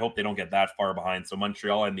like that. I hope they don't get that far behind. So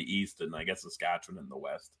Montreal in the East and I guess Saskatchewan in the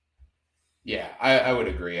West. Yeah, I would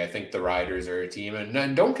agree. I think the Riders are a team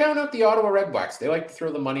and don't count out the Ottawa Redblacks. They like to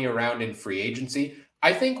throw the money around in free agency.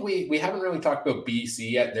 I think we haven't really talked about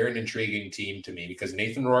BC yet. They're an intriguing team to me because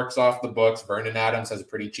Nathan Rourke's off the books. Vernon Adams has a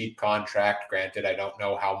pretty cheap contract. Granted, I don't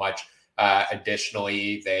know how much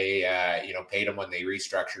additionally they paid him when they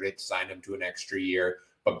restructured it to sign him to an extra year.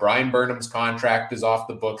 But Brian Burnham's contract is off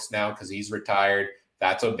the books now because he's retired.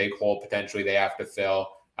 That's a big hole potentially they have to fill.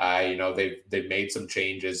 They've made some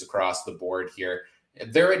changes across the board here.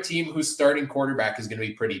 They're a team whose starting quarterback is going to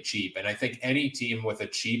be pretty cheap. And I think any team with a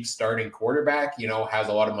cheap starting quarterback, has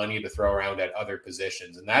a lot of money to throw around at other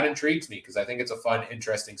positions. And that intrigues me because I think it's a fun,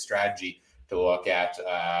 interesting strategy to look at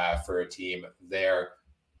for a team there.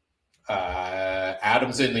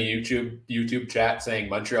 Adam's in the YouTube chat saying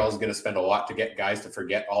Montreal is going to spend a lot to get guys to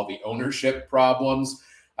forget all the ownership problems.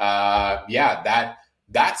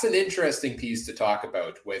 That's an interesting piece to talk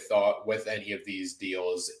about with any of these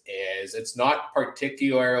deals. Is it's not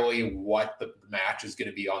particularly what the match is going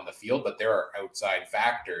to be on the field, but there are outside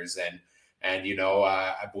factors. And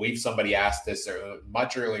I believe somebody asked this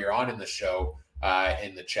much earlier on in the show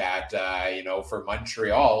in the chat. For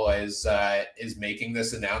Montreal is making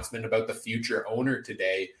this announcement about the future owner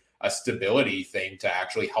today a stability thing to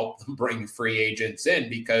actually help them bring free agents in,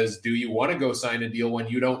 because do you want to go sign a deal when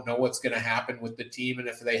you don't know what's going to happen with the team and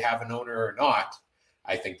if they have an owner or not?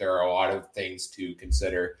 I think there are a lot of things to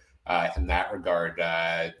consider in that regard,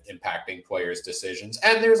 impacting players' decisions.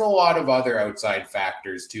 And there's a lot of other outside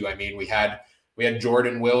factors too. I mean, we had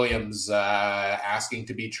Jordan Williams asking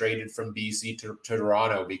to be traded from BC to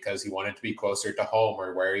Toronto because he wanted to be closer to home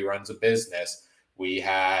or where he runs a business. We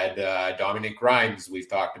had Dominic Grimes, we've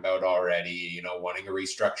talked about already, wanting a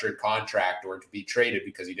restructured contract or to be traded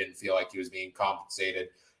because he didn't feel like he was being compensated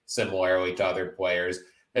similarly to other players.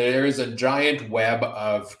 There is a giant web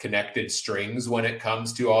of connected strings when it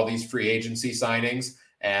comes to all these free agency signings.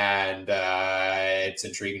 And it's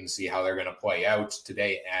intriguing to see how they're going to play out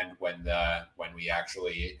today and when we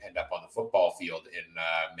actually end up on the football field in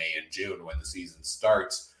May and June when the season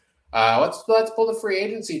starts. Let's pull the free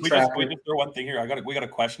agency tracker. We just throw one thing here. We got a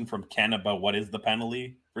question from Ken about what is the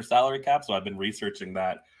penalty for salary cap. So I've been researching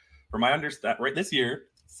that. For my understanding, right this year,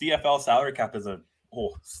 CFL salary cap is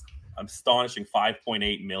astonishing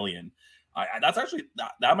 $5.8 million. That's actually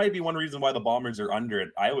that might be one reason why the Bombers are under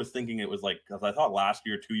it. I was thinking it was because I thought last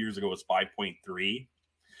year, 2 years ago, was 5.3.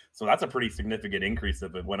 So that's a pretty significant increase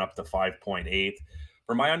if it went up to 5.8.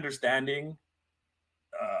 For my understanding,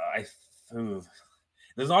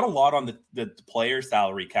 there's not a lot on the player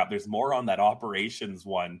salary cap. There's more on that operations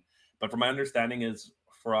one. But from my understanding is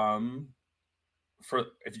if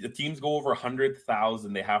the teams go over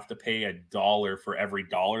 100,000, they have to pay $1 for every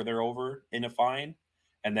dollar they're over in a fine.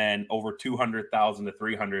 And then over 200,000 to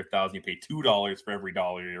 300,000, you pay $2 for every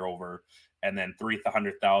dollar you're over. And then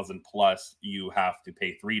 300,000 plus, you have to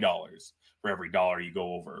pay $3 for every dollar you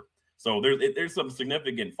go over. So there's some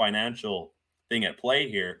significant financial thing at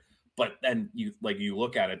play here. But then you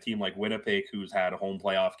look at a team like Winnipeg, who's had a home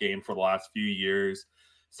playoff game for the last few years,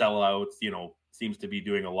 sellouts, seems to be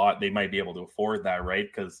doing a lot. They might be able to afford that, right?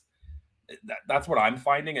 Because that's what I'm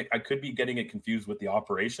finding. I could be getting it confused with the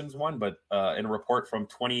operations one, but in a report from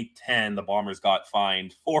 2010, the Bombers got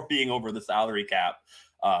fined for being over the salary cap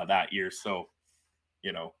that year. So,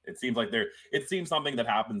 it seems like it seems something that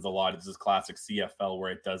happens a lot. It's this classic CFL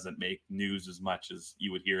where it doesn't make news as much as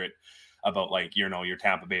you would hear it about your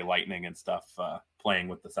Tampa Bay Lightning and stuff playing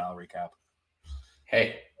with the salary cap.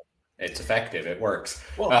 Hey, it's effective. It works.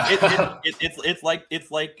 Well, it's like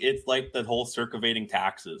the whole circumventing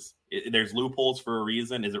taxes. There's loopholes for a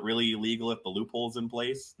reason. Is it really illegal if the loophole's in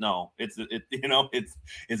place? No. Is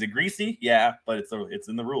it greasy? Yeah, but it's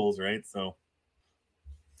in the rules, right? So.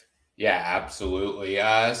 Yeah, absolutely.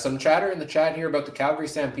 Some chatter in the chat here about the Calgary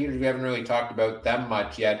Stampeders. We haven't really talked about them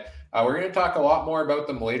much yet. We're going to talk a lot more about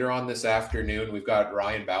them later on this afternoon. We've got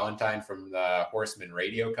Ryan Ballantyne from the Horseman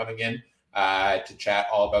Radio coming in to chat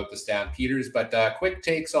all about the Stampeders. But quick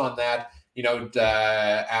takes on that.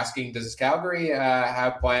 Asking, does Calgary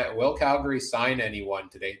will Calgary sign anyone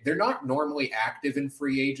today? They're not normally active in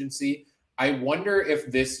free agency. I wonder if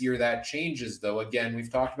this year that changes, though. Again, we've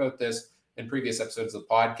talked about this in previous episodes of the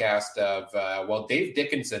podcast of, Dave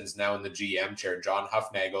Dickinson's now in the GM chair, John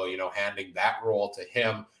Hufnagel, handing that role to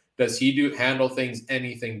him. Does he handle things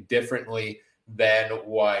anything differently than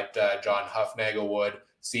what John Hufnagel would?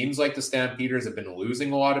 Seems like the Stampeders have been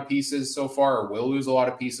losing a lot of pieces so far, or will lose a lot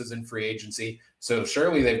of pieces in free agency. So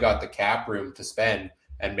surely they've got the cap room to spend,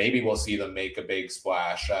 and maybe we'll see them make a big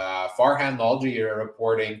splash. Farhan Lalji are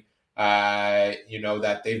reporting,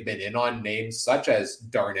 that they've been in on names such as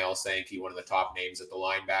Darnell Sankey, one of the top names at the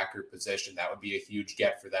linebacker position. That would be a huge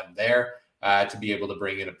get for them there. To be able to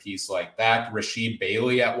bring in a piece like that. Rasheed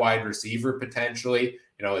Bailey at wide receiver, potentially.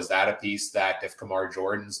 Is that a piece that if Kamar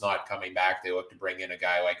Jordan's not coming back, they look to bring in a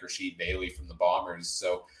guy like Rasheed Bailey from the Bombers?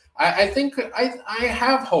 So I think I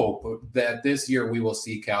have hope that this year we will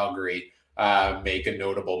see Calgary make a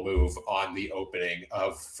notable move on the opening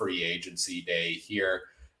of free agency day here.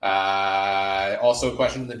 Also a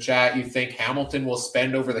question in the chat. You think Hamilton will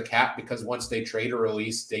spend over the cap because once they trade or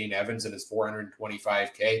release Dane Evans and his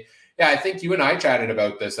 $425K? Yeah, I think you and I chatted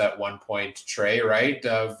about this at one point, Trey, right?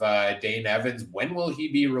 Of Dane Evans, when will he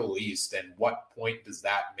be released and what point does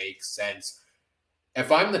that make sense?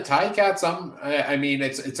 If I'm the Ticats,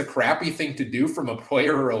 it's a crappy thing to do from a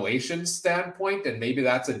player relations standpoint, and maybe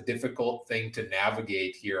that's a difficult thing to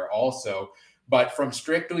navigate here also. But from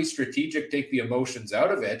strictly strategic, take the emotions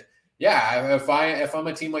out of it. Yeah, if I'm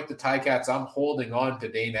a team like the Ticats, I'm holding on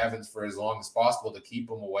to Dane Evans for as long as possible to keep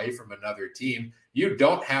him away from another team. You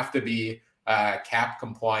don't have to be cap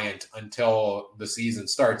compliant until the season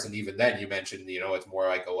starts, and even then, you mentioned it's more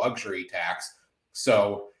like a luxury tax.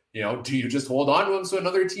 So do you just hold on to him so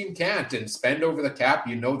another team can't and spend over the cap?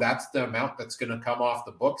 That's the amount that's going to come off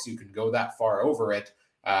the books. You can go that far over it.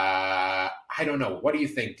 I don't know. What do you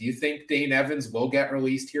think? Do you think Dane Evans will get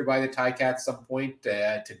released here by the Ticats some point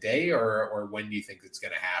today, or when do you think it's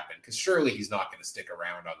going to happen? Because surely he's not going to stick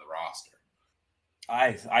around on the roster.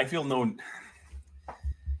 I feel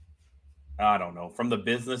I don't know. From the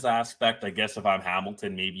business aspect, I guess if I'm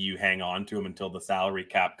Hamilton, maybe you hang on to him until the salary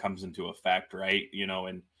cap comes into effect, right?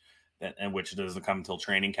 And which doesn't come until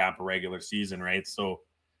training camp or regular season, right? So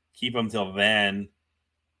keep him till then.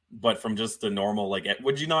 But from just the normal,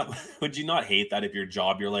 would you not hate that if your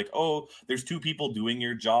job, you're like, oh, there's two people doing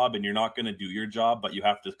your job and you're not going to do your job, but you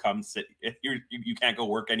have to come sit, you can't go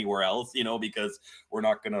work anywhere else, because we're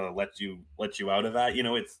not going to let you out of that.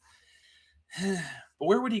 But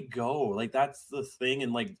where would he go? That's the thing.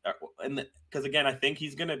 And because again, I think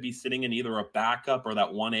he's going to be sitting in either a backup or that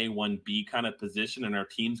 1A, 1B kind of position. And our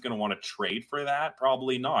team's going to want to trade for that.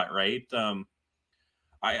 Probably not. Right.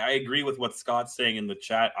 I agree with what Scott's saying in the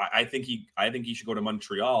chat. I think he should go to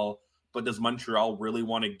Montreal, but does Montreal really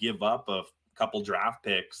want to give up a couple draft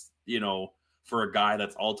picks, for a guy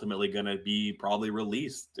that's ultimately going to be probably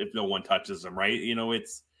released if no one touches him, right?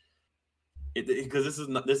 Because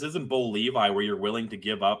this isn't Bo Levi where you're willing to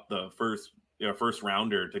give up the first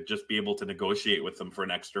rounder to just be able to negotiate with him for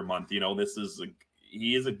an extra month.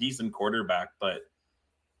 He is a decent quarterback, but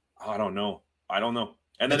I don't know.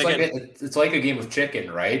 And then it's like a game of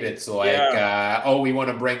chicken, right? It's like, we want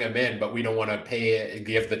to bring him in, but we don't want to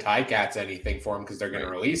give the Ticats anything for him because they're going to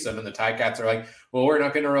release him. And the Ticats are like, well, we're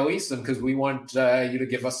not going to release him because we want you to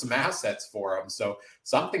give us some assets for him. So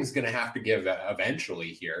something's going to have to give eventually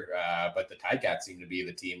here. But the Ticats seem to be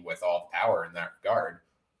the team with all the power in that regard.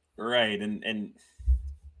 Right. And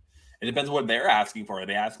it depends what they're asking for. Are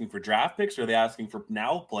they asking for draft picks or are they asking for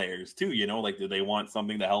now players too? Do they want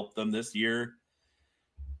something to help them this year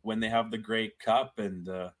when they have the Grey Cup? And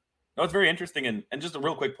it's very interesting. And just a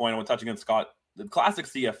real quick point, I want to touch against Scott, the classic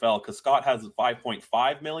CFL, because Scott has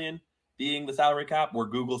 5.5 million being the salary cap, where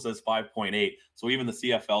Google says 5.8. So even the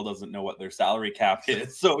CFL doesn't know what their salary cap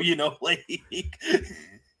is. So,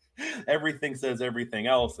 everything says everything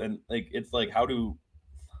else. And it's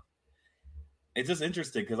just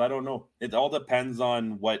interesting because I don't know. It all depends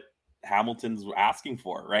on what Hamilton's asking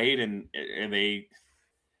for, right? And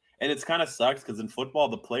and it's kind of sucks because in football,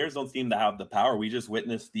 the players don't seem to have the power. We just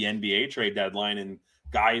witnessed the NBA trade deadline and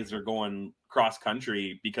guys are going cross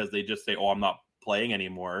country because they just say, oh, I'm not playing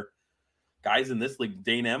anymore. Guys in this league,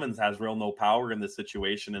 Dane Evans has no power in this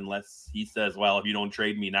situation unless he says, well, if you don't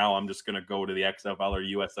trade me now, I'm just going to go to the XFL or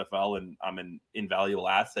USFL and I'm an invaluable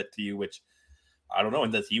asset to you, which I don't know.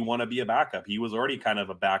 And does he want to be a backup? He was already kind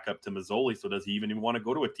of a backup to Mazzoli. So does he even want to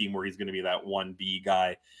go to a team where he's going to be that 1B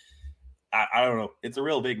guy? I don't know. It's a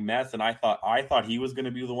real big mess. And I thought he was going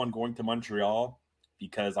to be the one going to Montreal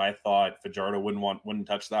because I thought Fajardo wouldn't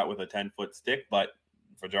touch that with a 10-foot stick, but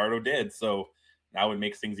Fajardo did. So now it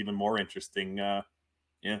makes things even more interesting. Yeah.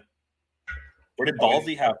 Where did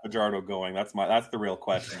Ballsy have Fajardo going? That's the real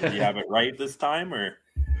question. Did you have it right this time or?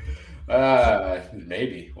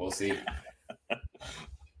 Maybe. We'll see.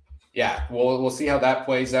 Yeah, we'll see how that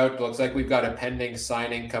plays out. Looks like we've got a pending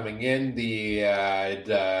signing coming in. The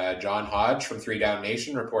John Hodge from 3 Down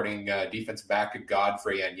Nation reporting defensive back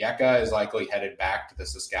Godfrey Anyeka is likely headed back to the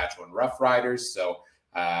Saskatchewan Roughriders. So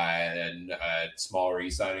and small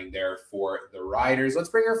re-signing there for the Riders. Let's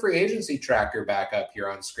bring our free agency tracker back up here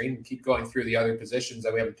on screen and keep going through the other positions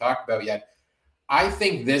that we haven't talked about yet. I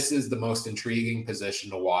think this is the most intriguing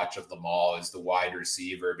position to watch of them all, is the wide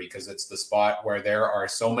receiver, because it's the spot where there are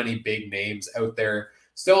so many big names out there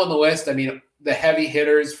still on the list. I mean, the heavy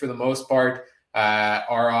hitters for the most part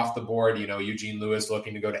are off the board. Eugene Lewis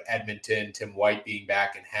looking to go to Edmonton, Tim White being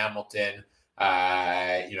back in Hamilton,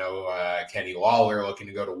 Kenny Lawler looking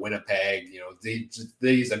to go to Winnipeg.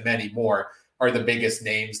 These and many more are the biggest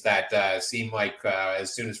names that seem like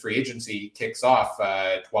as soon as free agency kicks off,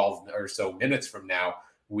 12 or so minutes from now,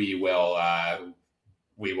 we will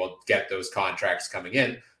get those contracts coming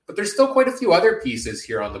in. But there's still quite a few other pieces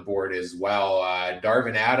here on the board as well.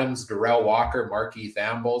 Darvin Adams, Darrell Walker, Markeith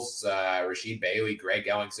Ambles, Rasheed Bailey, Greg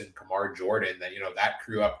Ellingson, Kamar Jordan. That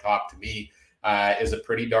crew up top to me is a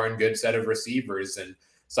pretty darn good set of receivers. And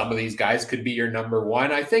some of these guys could be your number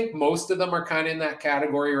one. I think most of them are kind of in that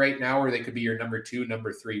category right now where they could be your number 2,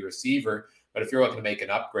 number 3 receiver. But if you're looking to make an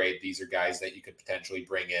upgrade, these are guys that you could potentially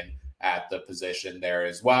bring in at the position there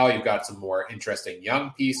as well. You've got some more interesting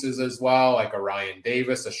young pieces as well, like a Ryan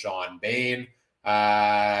Davis, a Sean Bain,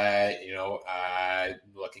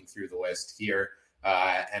 looking through the list here,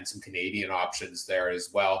 and some Canadian options there as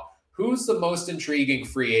well. Who's the most intriguing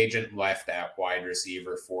free agent left at wide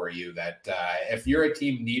receiver for you that if you're a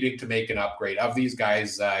team needing to make an upgrade of these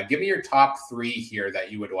guys, give me your top 3 here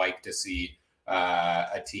that you would like to see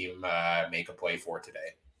a team make a play for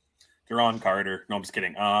today. Deron Carter. No, I'm just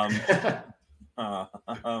kidding. No,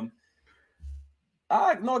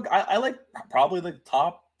 I like probably the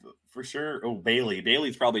top for sure. Oh, Bailey.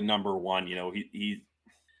 Bailey's probably number 1.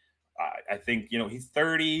 I think, he's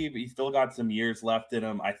 30, but he's still got some years left in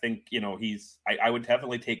him. I think, I would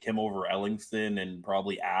definitely take him over Ellingson and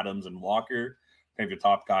probably Adams and Walker, kind of your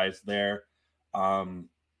top guys there.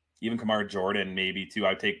 Even Kamar Jordan, maybe too.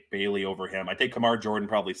 I'd take Bailey over him. I take Kamar Jordan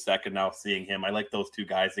probably second now, seeing him. I like those two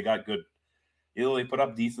guys. They got good, they put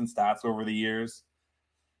up decent stats over the years.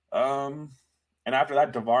 And after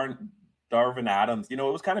that, Darvin Adams, it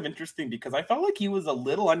was kind of interesting because I felt like he was a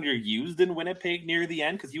little underused in Winnipeg near the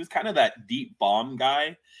end because he was kind of that deep bomb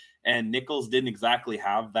guy, and Nichols didn't exactly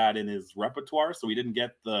have that in his repertoire, so he didn't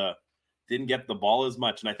get the ball as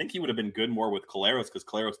much. And I think he would have been good more with Collaros because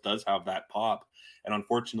Collaros does have that pop, and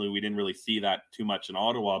unfortunately, we didn't really see that too much in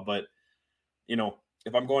Ottawa. But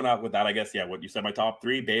if I'm going out with that, I guess, what you said, my top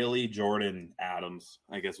 3, Bailey, Jordan, Adams,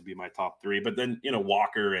 I guess would be my top 3. But then,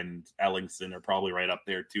 Walker and Ellingson are probably right up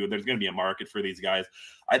there too. There's going to be a market for these guys.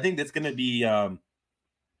 I think that's going to be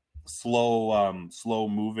slow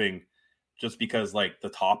moving just because like the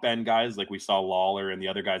top end guys, like we saw Lawler and the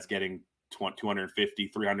other guys getting 250,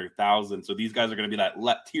 300,000. So these guys are going to be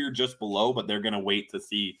that tier just below, but they're going to wait to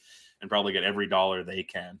see and probably get every dollar they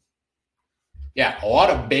can. Yeah, a lot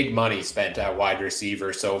of big money spent at wide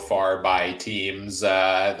receiver so far by teams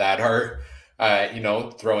that are,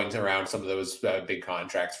 throwing around some of those big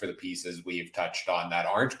contracts for the pieces we've touched on that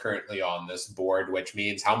aren't currently on this board, which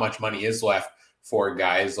means how much money is left for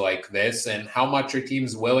guys like this and how much are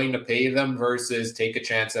teams willing to pay them versus take a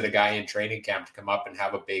chance at a guy in training camp to come up and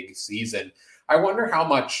have a big season. I wonder how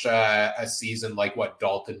much a season like what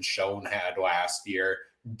Dalton Schoen had last year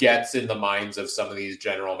gets in the minds of some of these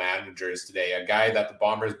general managers today. A guy that the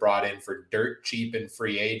Bombers brought in for dirt cheap in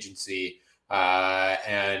free agency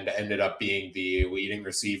and ended up being the leading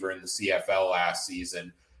receiver in the CFL last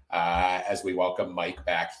season as we welcome Mike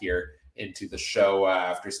back here into the show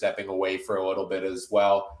after stepping away for a little bit as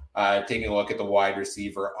well. Taking a look at the wide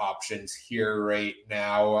receiver options here right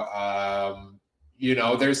now.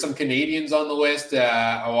 There's some Canadians on the list.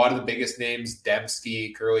 A lot of the biggest names,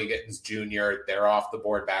 Dembski, Curly Gittins Jr., they're off the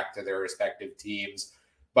board back to their respective teams.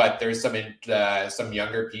 But there's some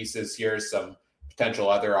younger pieces here, some potential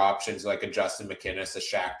other options like a Justin McInnes, a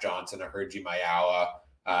Shaq Johnson, a Hergy Mayala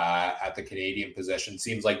at the Canadian position.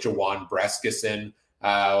 Seems like Jawan Breskison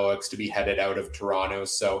looks to be headed out of Toronto.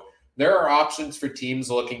 So there are options for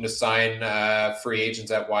teams looking to sign free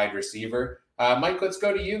agents at wide receiver. Mike, let's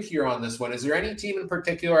go to you here on this one. Is there any team in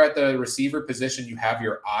particular at the receiver position you have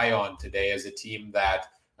your eye on today as a team that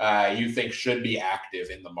you think should be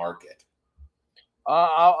active in the market?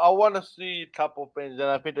 I want to see a couple things, and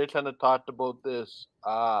I think they kind of talked about this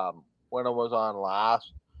when I was on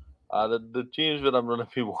last. The teams that I'm going to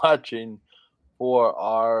be watching for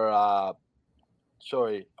are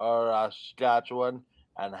Saskatchewan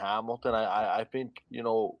and Hamilton. I think,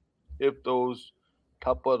 if those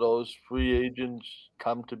couple of those free agents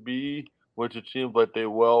come to be, which it seems like they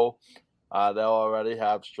will, they'll already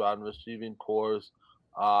have strong receiving cores.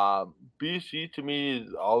 BC to me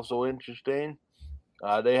is also interesting.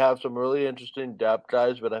 They have some really interesting depth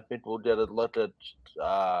guys, but I think we'll get a look at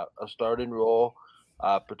a starting role,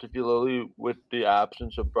 particularly with the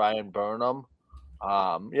absence of Brian Burnham.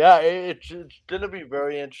 It's going to be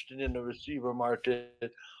very interesting in the receiver market.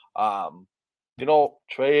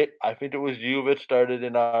 Trey, I think it was you that started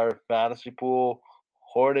in our fantasy pool,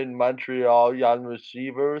 hoarding Montreal young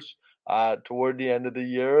receivers toward the end of the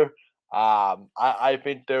year. I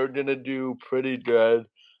think they're going to do pretty good,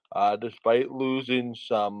 despite losing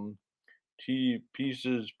some key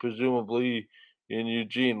pieces, presumably in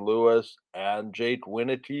Eugene Lewis and Jake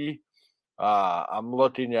Winnity. I'm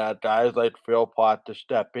looking at guys like Philpott to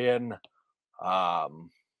step in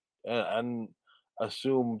and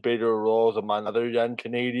assume bigger roles among other young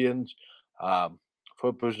Canadians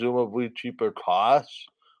for presumably cheaper costs,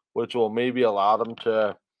 which will maybe allow them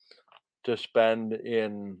to spend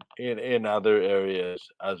in other areas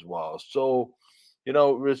as well. So,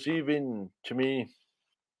 receiving, to me,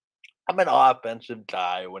 I'm an offensive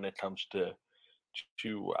guy when it comes to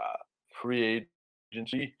free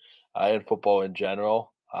agency in football in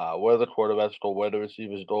general. where the quarterbacks go, where the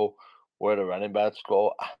receivers go, where the running backs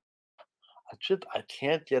go. I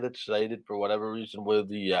can't get excited for whatever reason where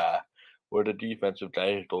the defensive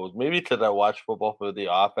guy goes. Maybe because I watch football for the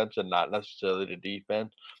offense and not necessarily the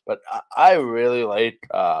defense. But I really like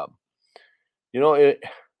the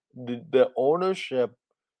ownership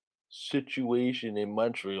situation in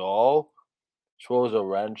Montreal throws a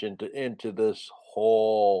wrench into this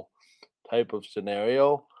whole type of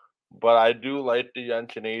scenario. But I do like the young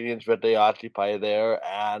Canadians that they occupy there,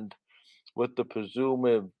 and with the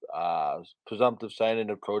presumptive signing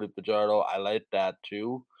of Cody Fajardo, I like that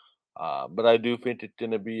too. But I do think it's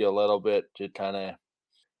going to be a little bit to kind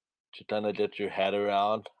of get your head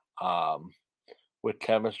around um, with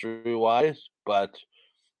chemistry wise. But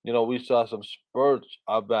we saw some spurts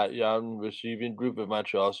of that young receiving group of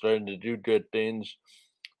Montreal starting to do good things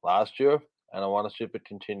last year, and I want to see if it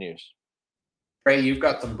continues. Trey, you've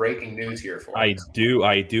got some breaking news here for I us.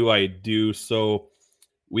 do. So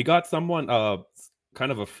we got someone,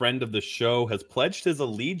 kind of a friend of the show, has pledged his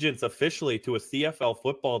allegiance officially to a CFL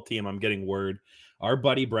football team. I'm getting word. Our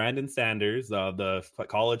buddy Brandon Sanders, the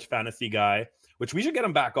college fantasy guy, which we should get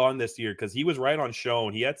him back on this year because he was right on show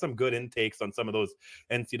and he had some good intakes on some of those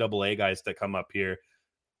NCAA guys that come up here.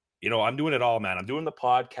 I'm doing it all, man. I'm doing the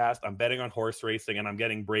podcast, I'm betting on horse racing, and I'm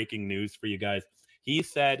getting breaking news for you guys.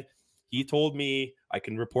 He told me I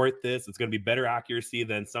can report this. It's going to be better accuracy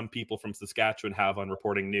than some people from Saskatchewan have on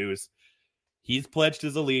reporting news. He's pledged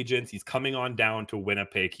his allegiance. He's coming on down to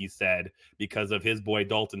Winnipeg, he said, because of his boy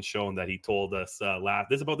Dalton Schoen that he told us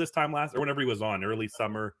about this time last, or whenever he was on, early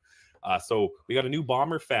summer. So we got a new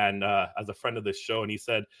Bomber fan as a friend of this show, and he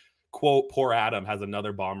said, quote, poor Adam has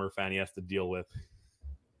another Bomber fan he has to deal with.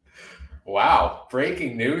 Wow,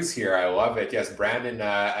 breaking news here. I love it. Yes, Brandon,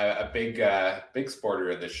 a big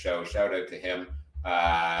supporter of this show. Shout out to him.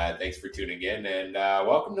 Thanks for tuning in, and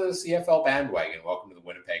welcome to the CFL bandwagon. Welcome to the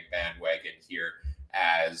Winnipeg bandwagon here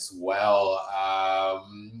as well.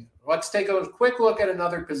 Let's take a quick look at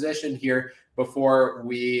another position here before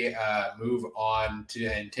we move on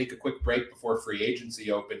and take a quick break before free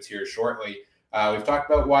agency opens here shortly. We've talked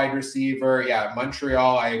about wide receiver. Yeah,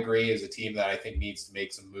 Montreal, I agree, is a team that I think needs to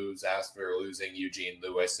make some moves after losing Eugene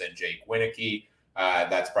Lewis and Jake Wieneke.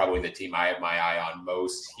 That's probably the team I have my eye on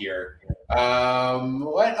most here.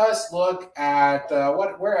 Let us look at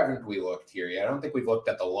where haven't we looked here yet? I don't think we've looked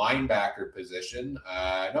at the linebacker position.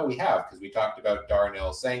 No, we have, because we talked about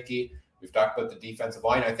Darnell Sankey. We've talked about the defensive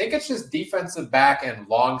line. I think it's just defensive back and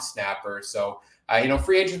long snapper. So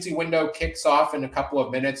free agency window kicks off in a couple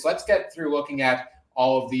of minutes. Let's get through looking at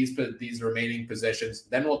all of these remaining positions.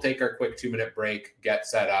 Then we'll take our quick 2-minute break, get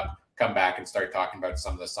set up, come back and start talking about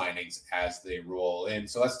some of the signings as they roll in.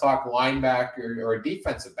 So let's talk linebacker or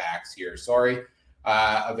defensive backs here.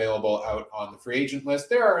 Available out on the free agent list.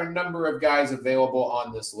 There are a number of guys available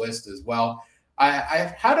on this list as well.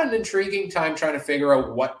 I've had an intriguing time trying to figure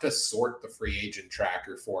out what to sort the free agent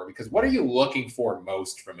tracker for, because what are you looking for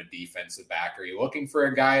most from a defensive back? Are you looking for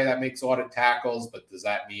a guy that makes a lot of tackles, but does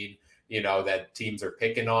that mean, that teams are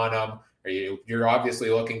picking on him? You're obviously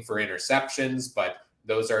looking for interceptions, but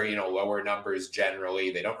those are, lower numbers generally.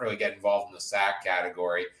 They don't really get involved in the sack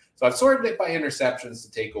category. So I've sorted it by interceptions to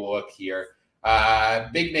take a look here.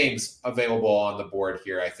 Big names available on the board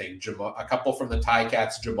here. I think a couple from the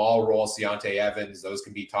Ticats, Jamal Roll, Deontay Evans. Those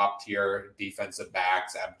can be top tier defensive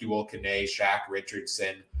backs. Abdul Kane, Shaq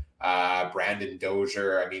Richardson, Brandon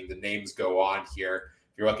Dozier. I mean, the names go on here.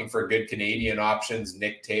 If you're looking for good Canadian options,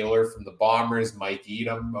 Nick Taylor from the Bombers, Mike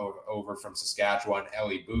Edom over from Saskatchewan,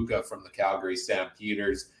 Eli Buka from the Calgary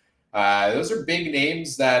Stampeders. Those are big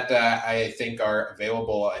names that I think are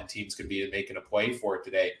available and teams could be making a play for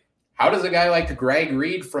today. How does a guy like Greg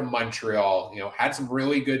Reed from Montreal, had some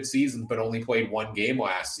really good seasons, but only played one game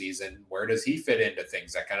last season? Where does he fit into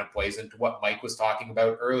things? That kind of plays into what Mike was talking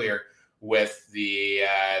about earlier with the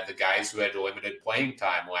guys who had limited playing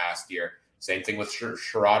time last year. Same thing with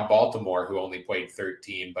Sherrod Baltimore, who only played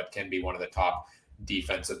 13, but can be one of the top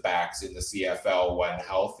defensive backs in the CFL when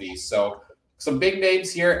healthy. So some big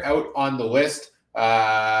names here out on the list.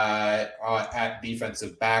 At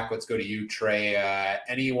defensive back, let's go to you, Trey.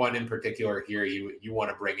 Anyone in particular here you want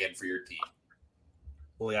to bring in for your team?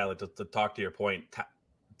 Well, yeah, to talk to your point,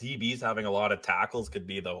 DBs having a lot of tackles could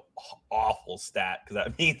be the awful stat, because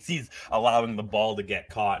that means he's allowing the ball to get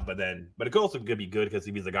caught. But it could also be good because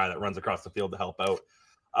he's a guy that runs across the field to help out.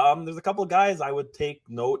 There's a couple of guys I would take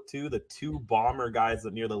note to. The two Bomber guys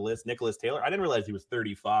that near the list, Nicholas Taylor. I didn't realize he was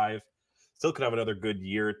 35. Still could have another good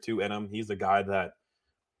year or two in him. He's a guy that,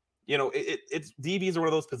 it's DBs are one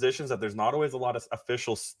of those positions that there's not always a lot of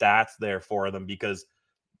official stats there for them, because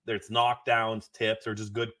there's knockdowns, tips, or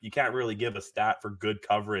just good. You can't really give a stat for good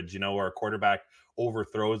coverage, or a quarterback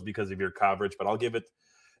overthrows because of your coverage. But I'll give it,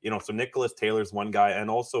 so Nicholas Taylor's one guy, and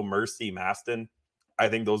also Mercy Maston. I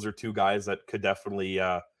think those are two guys that could definitely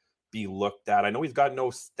be looked at. I know he's got no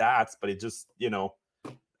stats, but it just,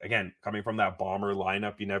 again, coming from that Bomber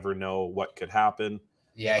lineup, you never know what could happen.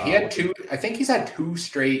 Yeah, he had I think he's had 2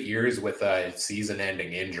 straight years with a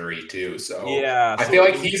season-ending injury too. So yeah, I feel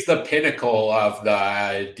like he's the pinnacle of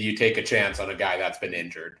the do you take a chance on a guy that's been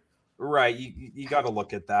injured? Right, you got to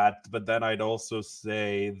look at that. But then I'd also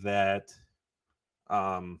say that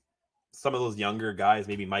some of those younger guys,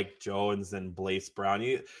 maybe Mike Jones and Blaise Brown,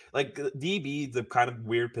 DB, the kind of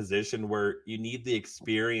weird position where you need the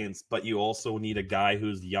experience, but you also need a guy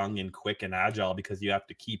who's young and quick and agile because you have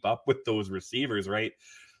to keep up with those receivers, right?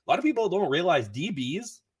 A lot of people don't realize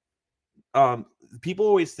DBs. People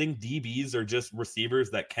always think DBs are just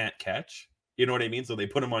receivers that can't catch. You know what I mean? So they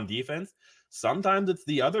put them on defense. Sometimes it's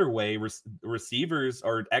the other way. Receivers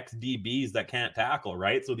are ex-DBs that can't tackle,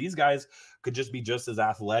 right? So these guys could just be just as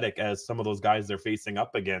athletic as some of those guys they're facing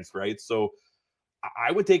up against, right? So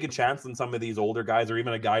I would take a chance on some of these older guys or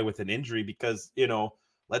even a guy with an injury because,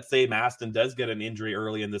 let's say Maston does get an injury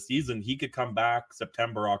early in the season. He could come back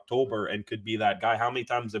September, October, and could be that guy. How many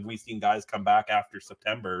times have we seen guys come back after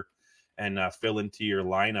September and fill into your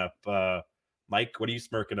lineup? Mike, what are you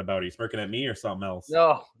smirking about? Are you smirking at me or something else?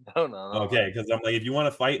 No. Okay, because I'm like, if you want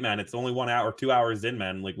to fight, man, it's only 1 hour, 2 hours in,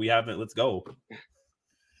 man. Like, we haven't. Let's go.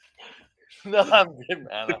 No, I'm good,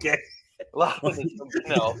 man. Okay.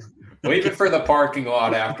 Wait for the parking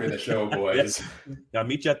lot after the show, boys. Yeah. I'll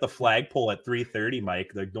meet you at the flagpole at 3:30,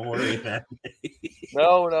 Mike. Like, don't worry, man.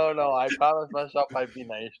 No. I promised myself I'd be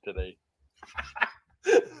nice today.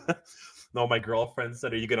 No, my girlfriend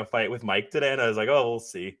said, "Are you gonna fight with Mike today?" And I was like, "Oh, we'll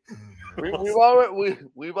see."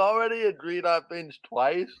 We've already agreed on things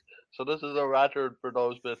twice, so this is a record for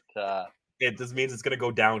those that. It just means it's gonna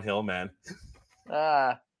go downhill, man.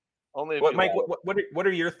 Only. What, Mike? What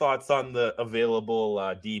are your thoughts on the available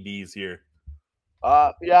DBs here?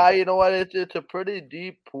 Yeah, you know what? It's a pretty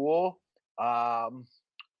deep pool.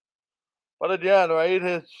 But again, right?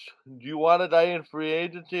 Do you want to die in free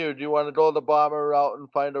agency or do you want to go the Bomber route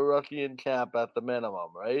and find a rookie in camp at the minimum,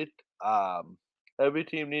 right? Every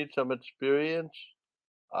team needs some experience.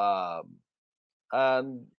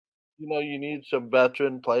 And, you need some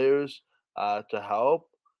veteran players to help,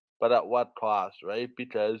 but at what cost, right?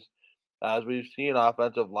 Because as we've seen,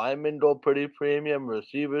 offensive linemen go pretty premium,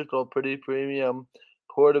 receivers go pretty premium,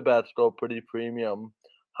 quarterbacks go pretty premium.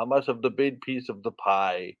 How much of the big piece of the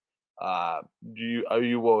pie are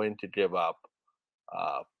you willing to give up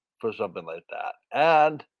for something like that?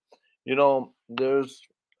 And there's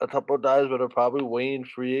a couple of guys that are probably weighing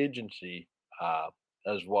free agency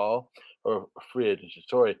as well, or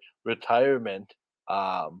retirement.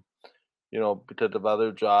 Because of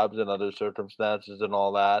other jobs and other circumstances and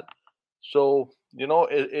all that. So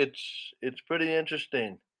it's pretty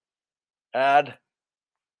interesting. And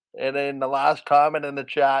then the last comment in the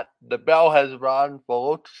chat, the bell has rung,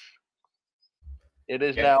 folks. It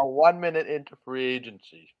is now 1 minute into free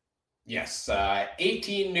agency. Yes,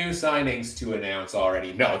 18 new signings to announce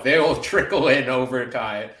already. No, they will trickle in over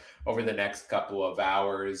time over the next couple of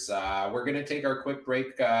hours. We're going to take our quick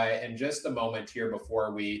break in just a moment here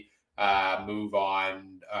before we move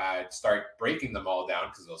on, start breaking them all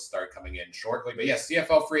down because they'll start coming in shortly. But yes,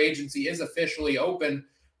 CFL free agency is officially open.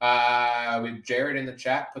 With Jared in the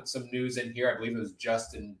chat put some news in here. I believe it was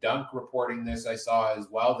Justin Dunk reporting this. I saw as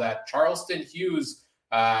well that Charleston Hughes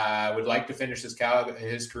would like to finish his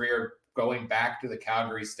career going back to the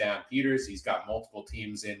Calgary Stampeders. He's got multiple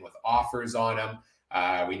teams in with offers on him.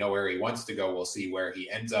 We know where he wants to go. We'll see where he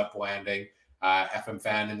ends up landing. FM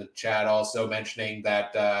fan in the chat also mentioning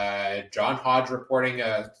that John Hodge reporting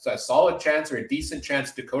a solid chance or a decent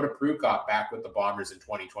chance Dakota Prukop back with the Bombers in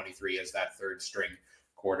 2023 as that third string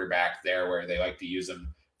quarterback there, where they like to use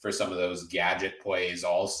him for some of those gadget plays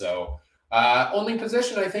also. Only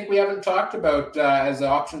position I think we haven't talked about as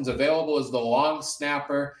options available is the long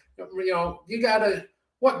snapper.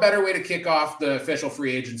 What better way to kick off the official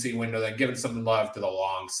free agency window than giving some love to the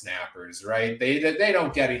long snappers, right? They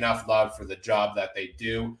don't get enough love for the job that they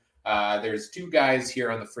do. There's two guys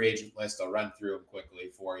here on the free agent list. I'll run through them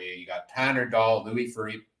quickly for you. You got Tanner Dahl, Louis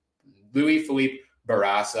Philippe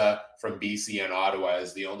Barassa from BC and Ottawa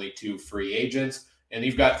as the only two free agents. And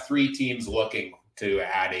you've got three teams looking to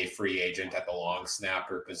add a free agent at the long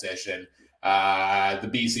snapper position. The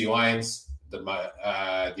BC Lions, the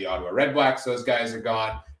Ottawa Redblacks, those guys are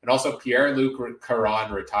gone. And also Pierre-Luc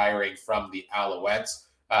Caron retiring from the Alouettes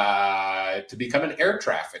to become an air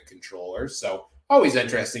traffic controller. So always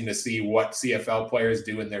interesting to see what CFL players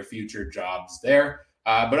do in their future jobs there.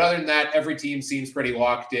 But other than that, every team seems pretty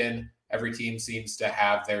locked in. Every team seems to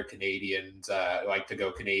have their Canadians, like to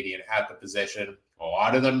go Canadian at the position. A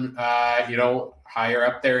lot of them, higher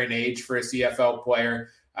up there in age for a CFL player.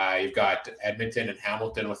 You've got Edmonton and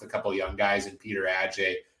Hamilton with a couple young guys in Peter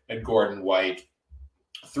Adjei and Gordon White.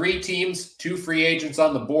 3 teams, 2 free agents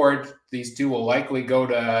on the board. These 2 will likely go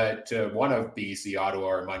to one of BC, Ottawa,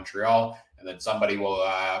 or Montreal. And then somebody will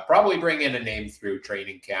probably bring in a name through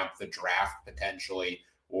training camp, the draft potentially,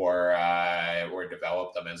 or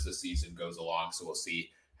develop them as the season goes along. So we'll see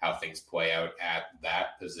how things play out at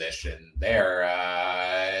that position there.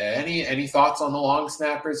 Any thoughts on the long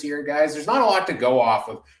snappers here, guys? There's not a lot to go off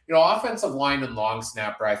of. Offensive line and long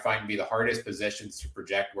snapper I find to be the hardest positions to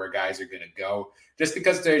project where guys are going to go, just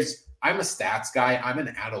because I'm a stats guy. I'm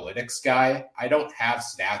an analytics guy. I don't have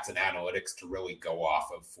stats and analytics to really go off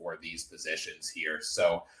of for these positions here.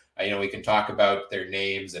 So, we can talk about their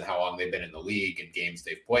names and how long they've been in the league and games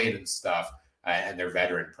they've played and stuff, and their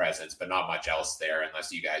veteran presence, but not much else there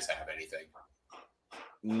unless you guys have anything.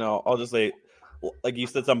 No, I'll just say, like you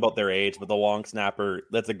said something about their age, but the long snapper,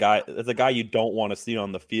 that's a guy you don't want to see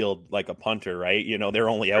on the field like a punter, right? They're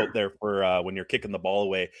only out there for when you're kicking the ball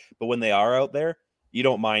away. But when they are out there, you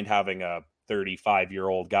don't mind having a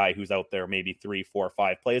 35-year-old guy who's out there maybe 3, 4,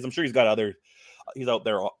 5 plays. I'm sure he's out there.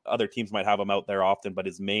 Other teams might have him out there often, but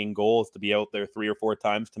his main goal is to be out there 3 or 4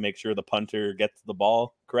 times to make sure the punter gets the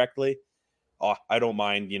ball correctly. I don't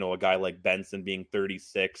mind, a guy like Benson being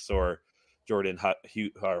 36 or Jordan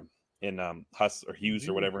Hughes or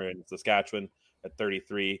whatever in Saskatchewan at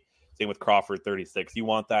 33. Same with Crawford, 36. You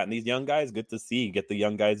want that. And these young guys, good to see. Get the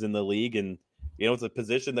young guys in the league. And, it's a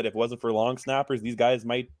position that if it wasn't for long snappers, these guys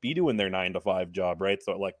might be doing their 9-to-5 job, right?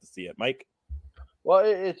 So I'd like to see it. Mike? Well,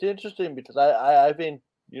 it's interesting because I think,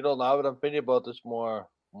 now that I'm thinking about this more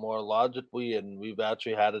logically, and we've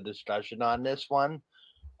actually had a discussion on this one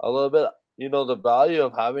a little bit, the value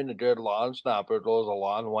of having a good long snapper goes a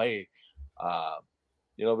long way.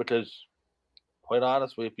 Because quite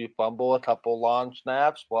honestly, if you fumble a couple long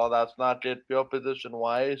snaps, well, that's not good field position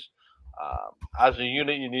wise. As a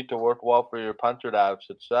unit, you need to work well for your punter to have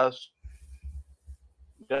success.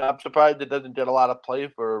 I'm surprised it doesn't get a lot of play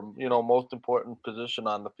for, most important position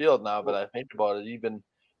on the field now, but I think about it,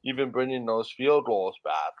 even bringing those field goals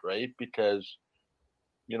back, right? Because,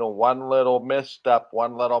 one little misstep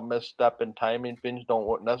in timing, things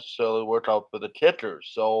don't necessarily work out for the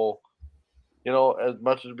kickers. So, as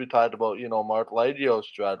much as we talked about, Mark Ligio's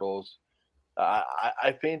struggles,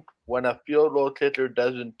 I think when a field goal kicker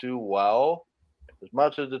doesn't do well, as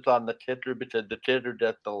much as it's on the kicker because the kicker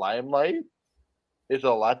gets the limelight, it's a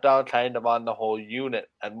letdown kind of on the whole unit,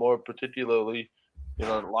 and more particularly,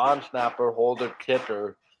 long snapper, holder,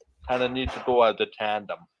 kicker kind of need to go as a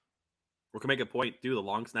tandem. We can make a point too. The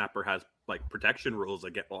long snapper has like protection rules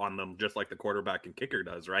that get on them, just like the quarterback and kicker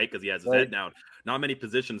does, right? Because he has his head down. Not many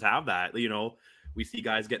positions have that. We see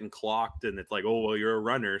guys getting clocked, and it's like, oh well, you're a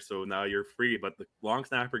runner, so now you're free. But the long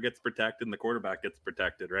snapper gets protected, and the quarterback gets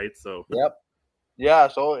protected, right? So yeah.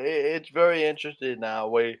 So it's very interesting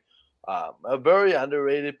now. A very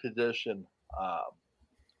underrated position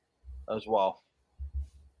as well.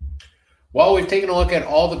 Well, we've taken a look at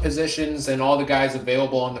all the positions and all the guys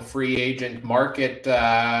available on the free agent market.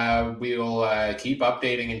 We'll keep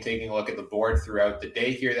updating and taking a look at the board throughout the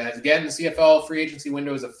day here. Again, the CFL free agency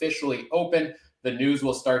window is officially open. The news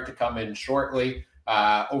will start to come in shortly.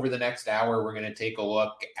 Over the next hour, we're going to take a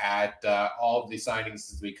look at all of the signings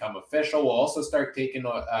as they become official. We'll also start taking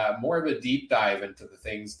more of a deep dive into the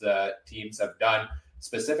things the teams have done,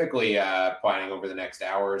 specifically planning over the next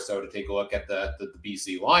hour or so to take a look at the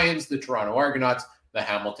BC Lions, the Toronto Argonauts, the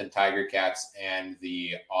Hamilton Tiger Cats, and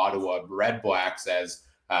the Ottawa Red Blacks, as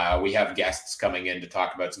we have guests coming in to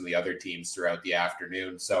talk about some of the other teams throughout the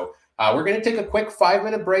afternoon. So we're going to take a quick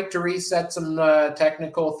 5-minute break to reset some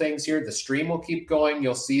technical things here. The stream will keep going.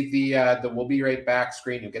 You'll see the We'll Be Right Back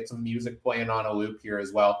screen. You'll get some music playing on a loop here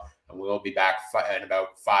as well. And we'll be back in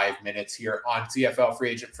about 5 minutes here on CFL Free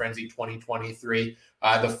Agent Frenzy 2023.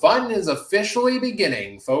 The fun is officially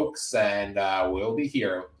beginning, folks, and we'll be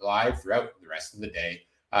here live throughout the rest of the day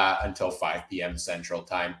until 5 p.m. Central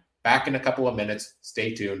Time. Back in a couple of minutes.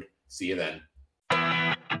 Stay tuned. See you then.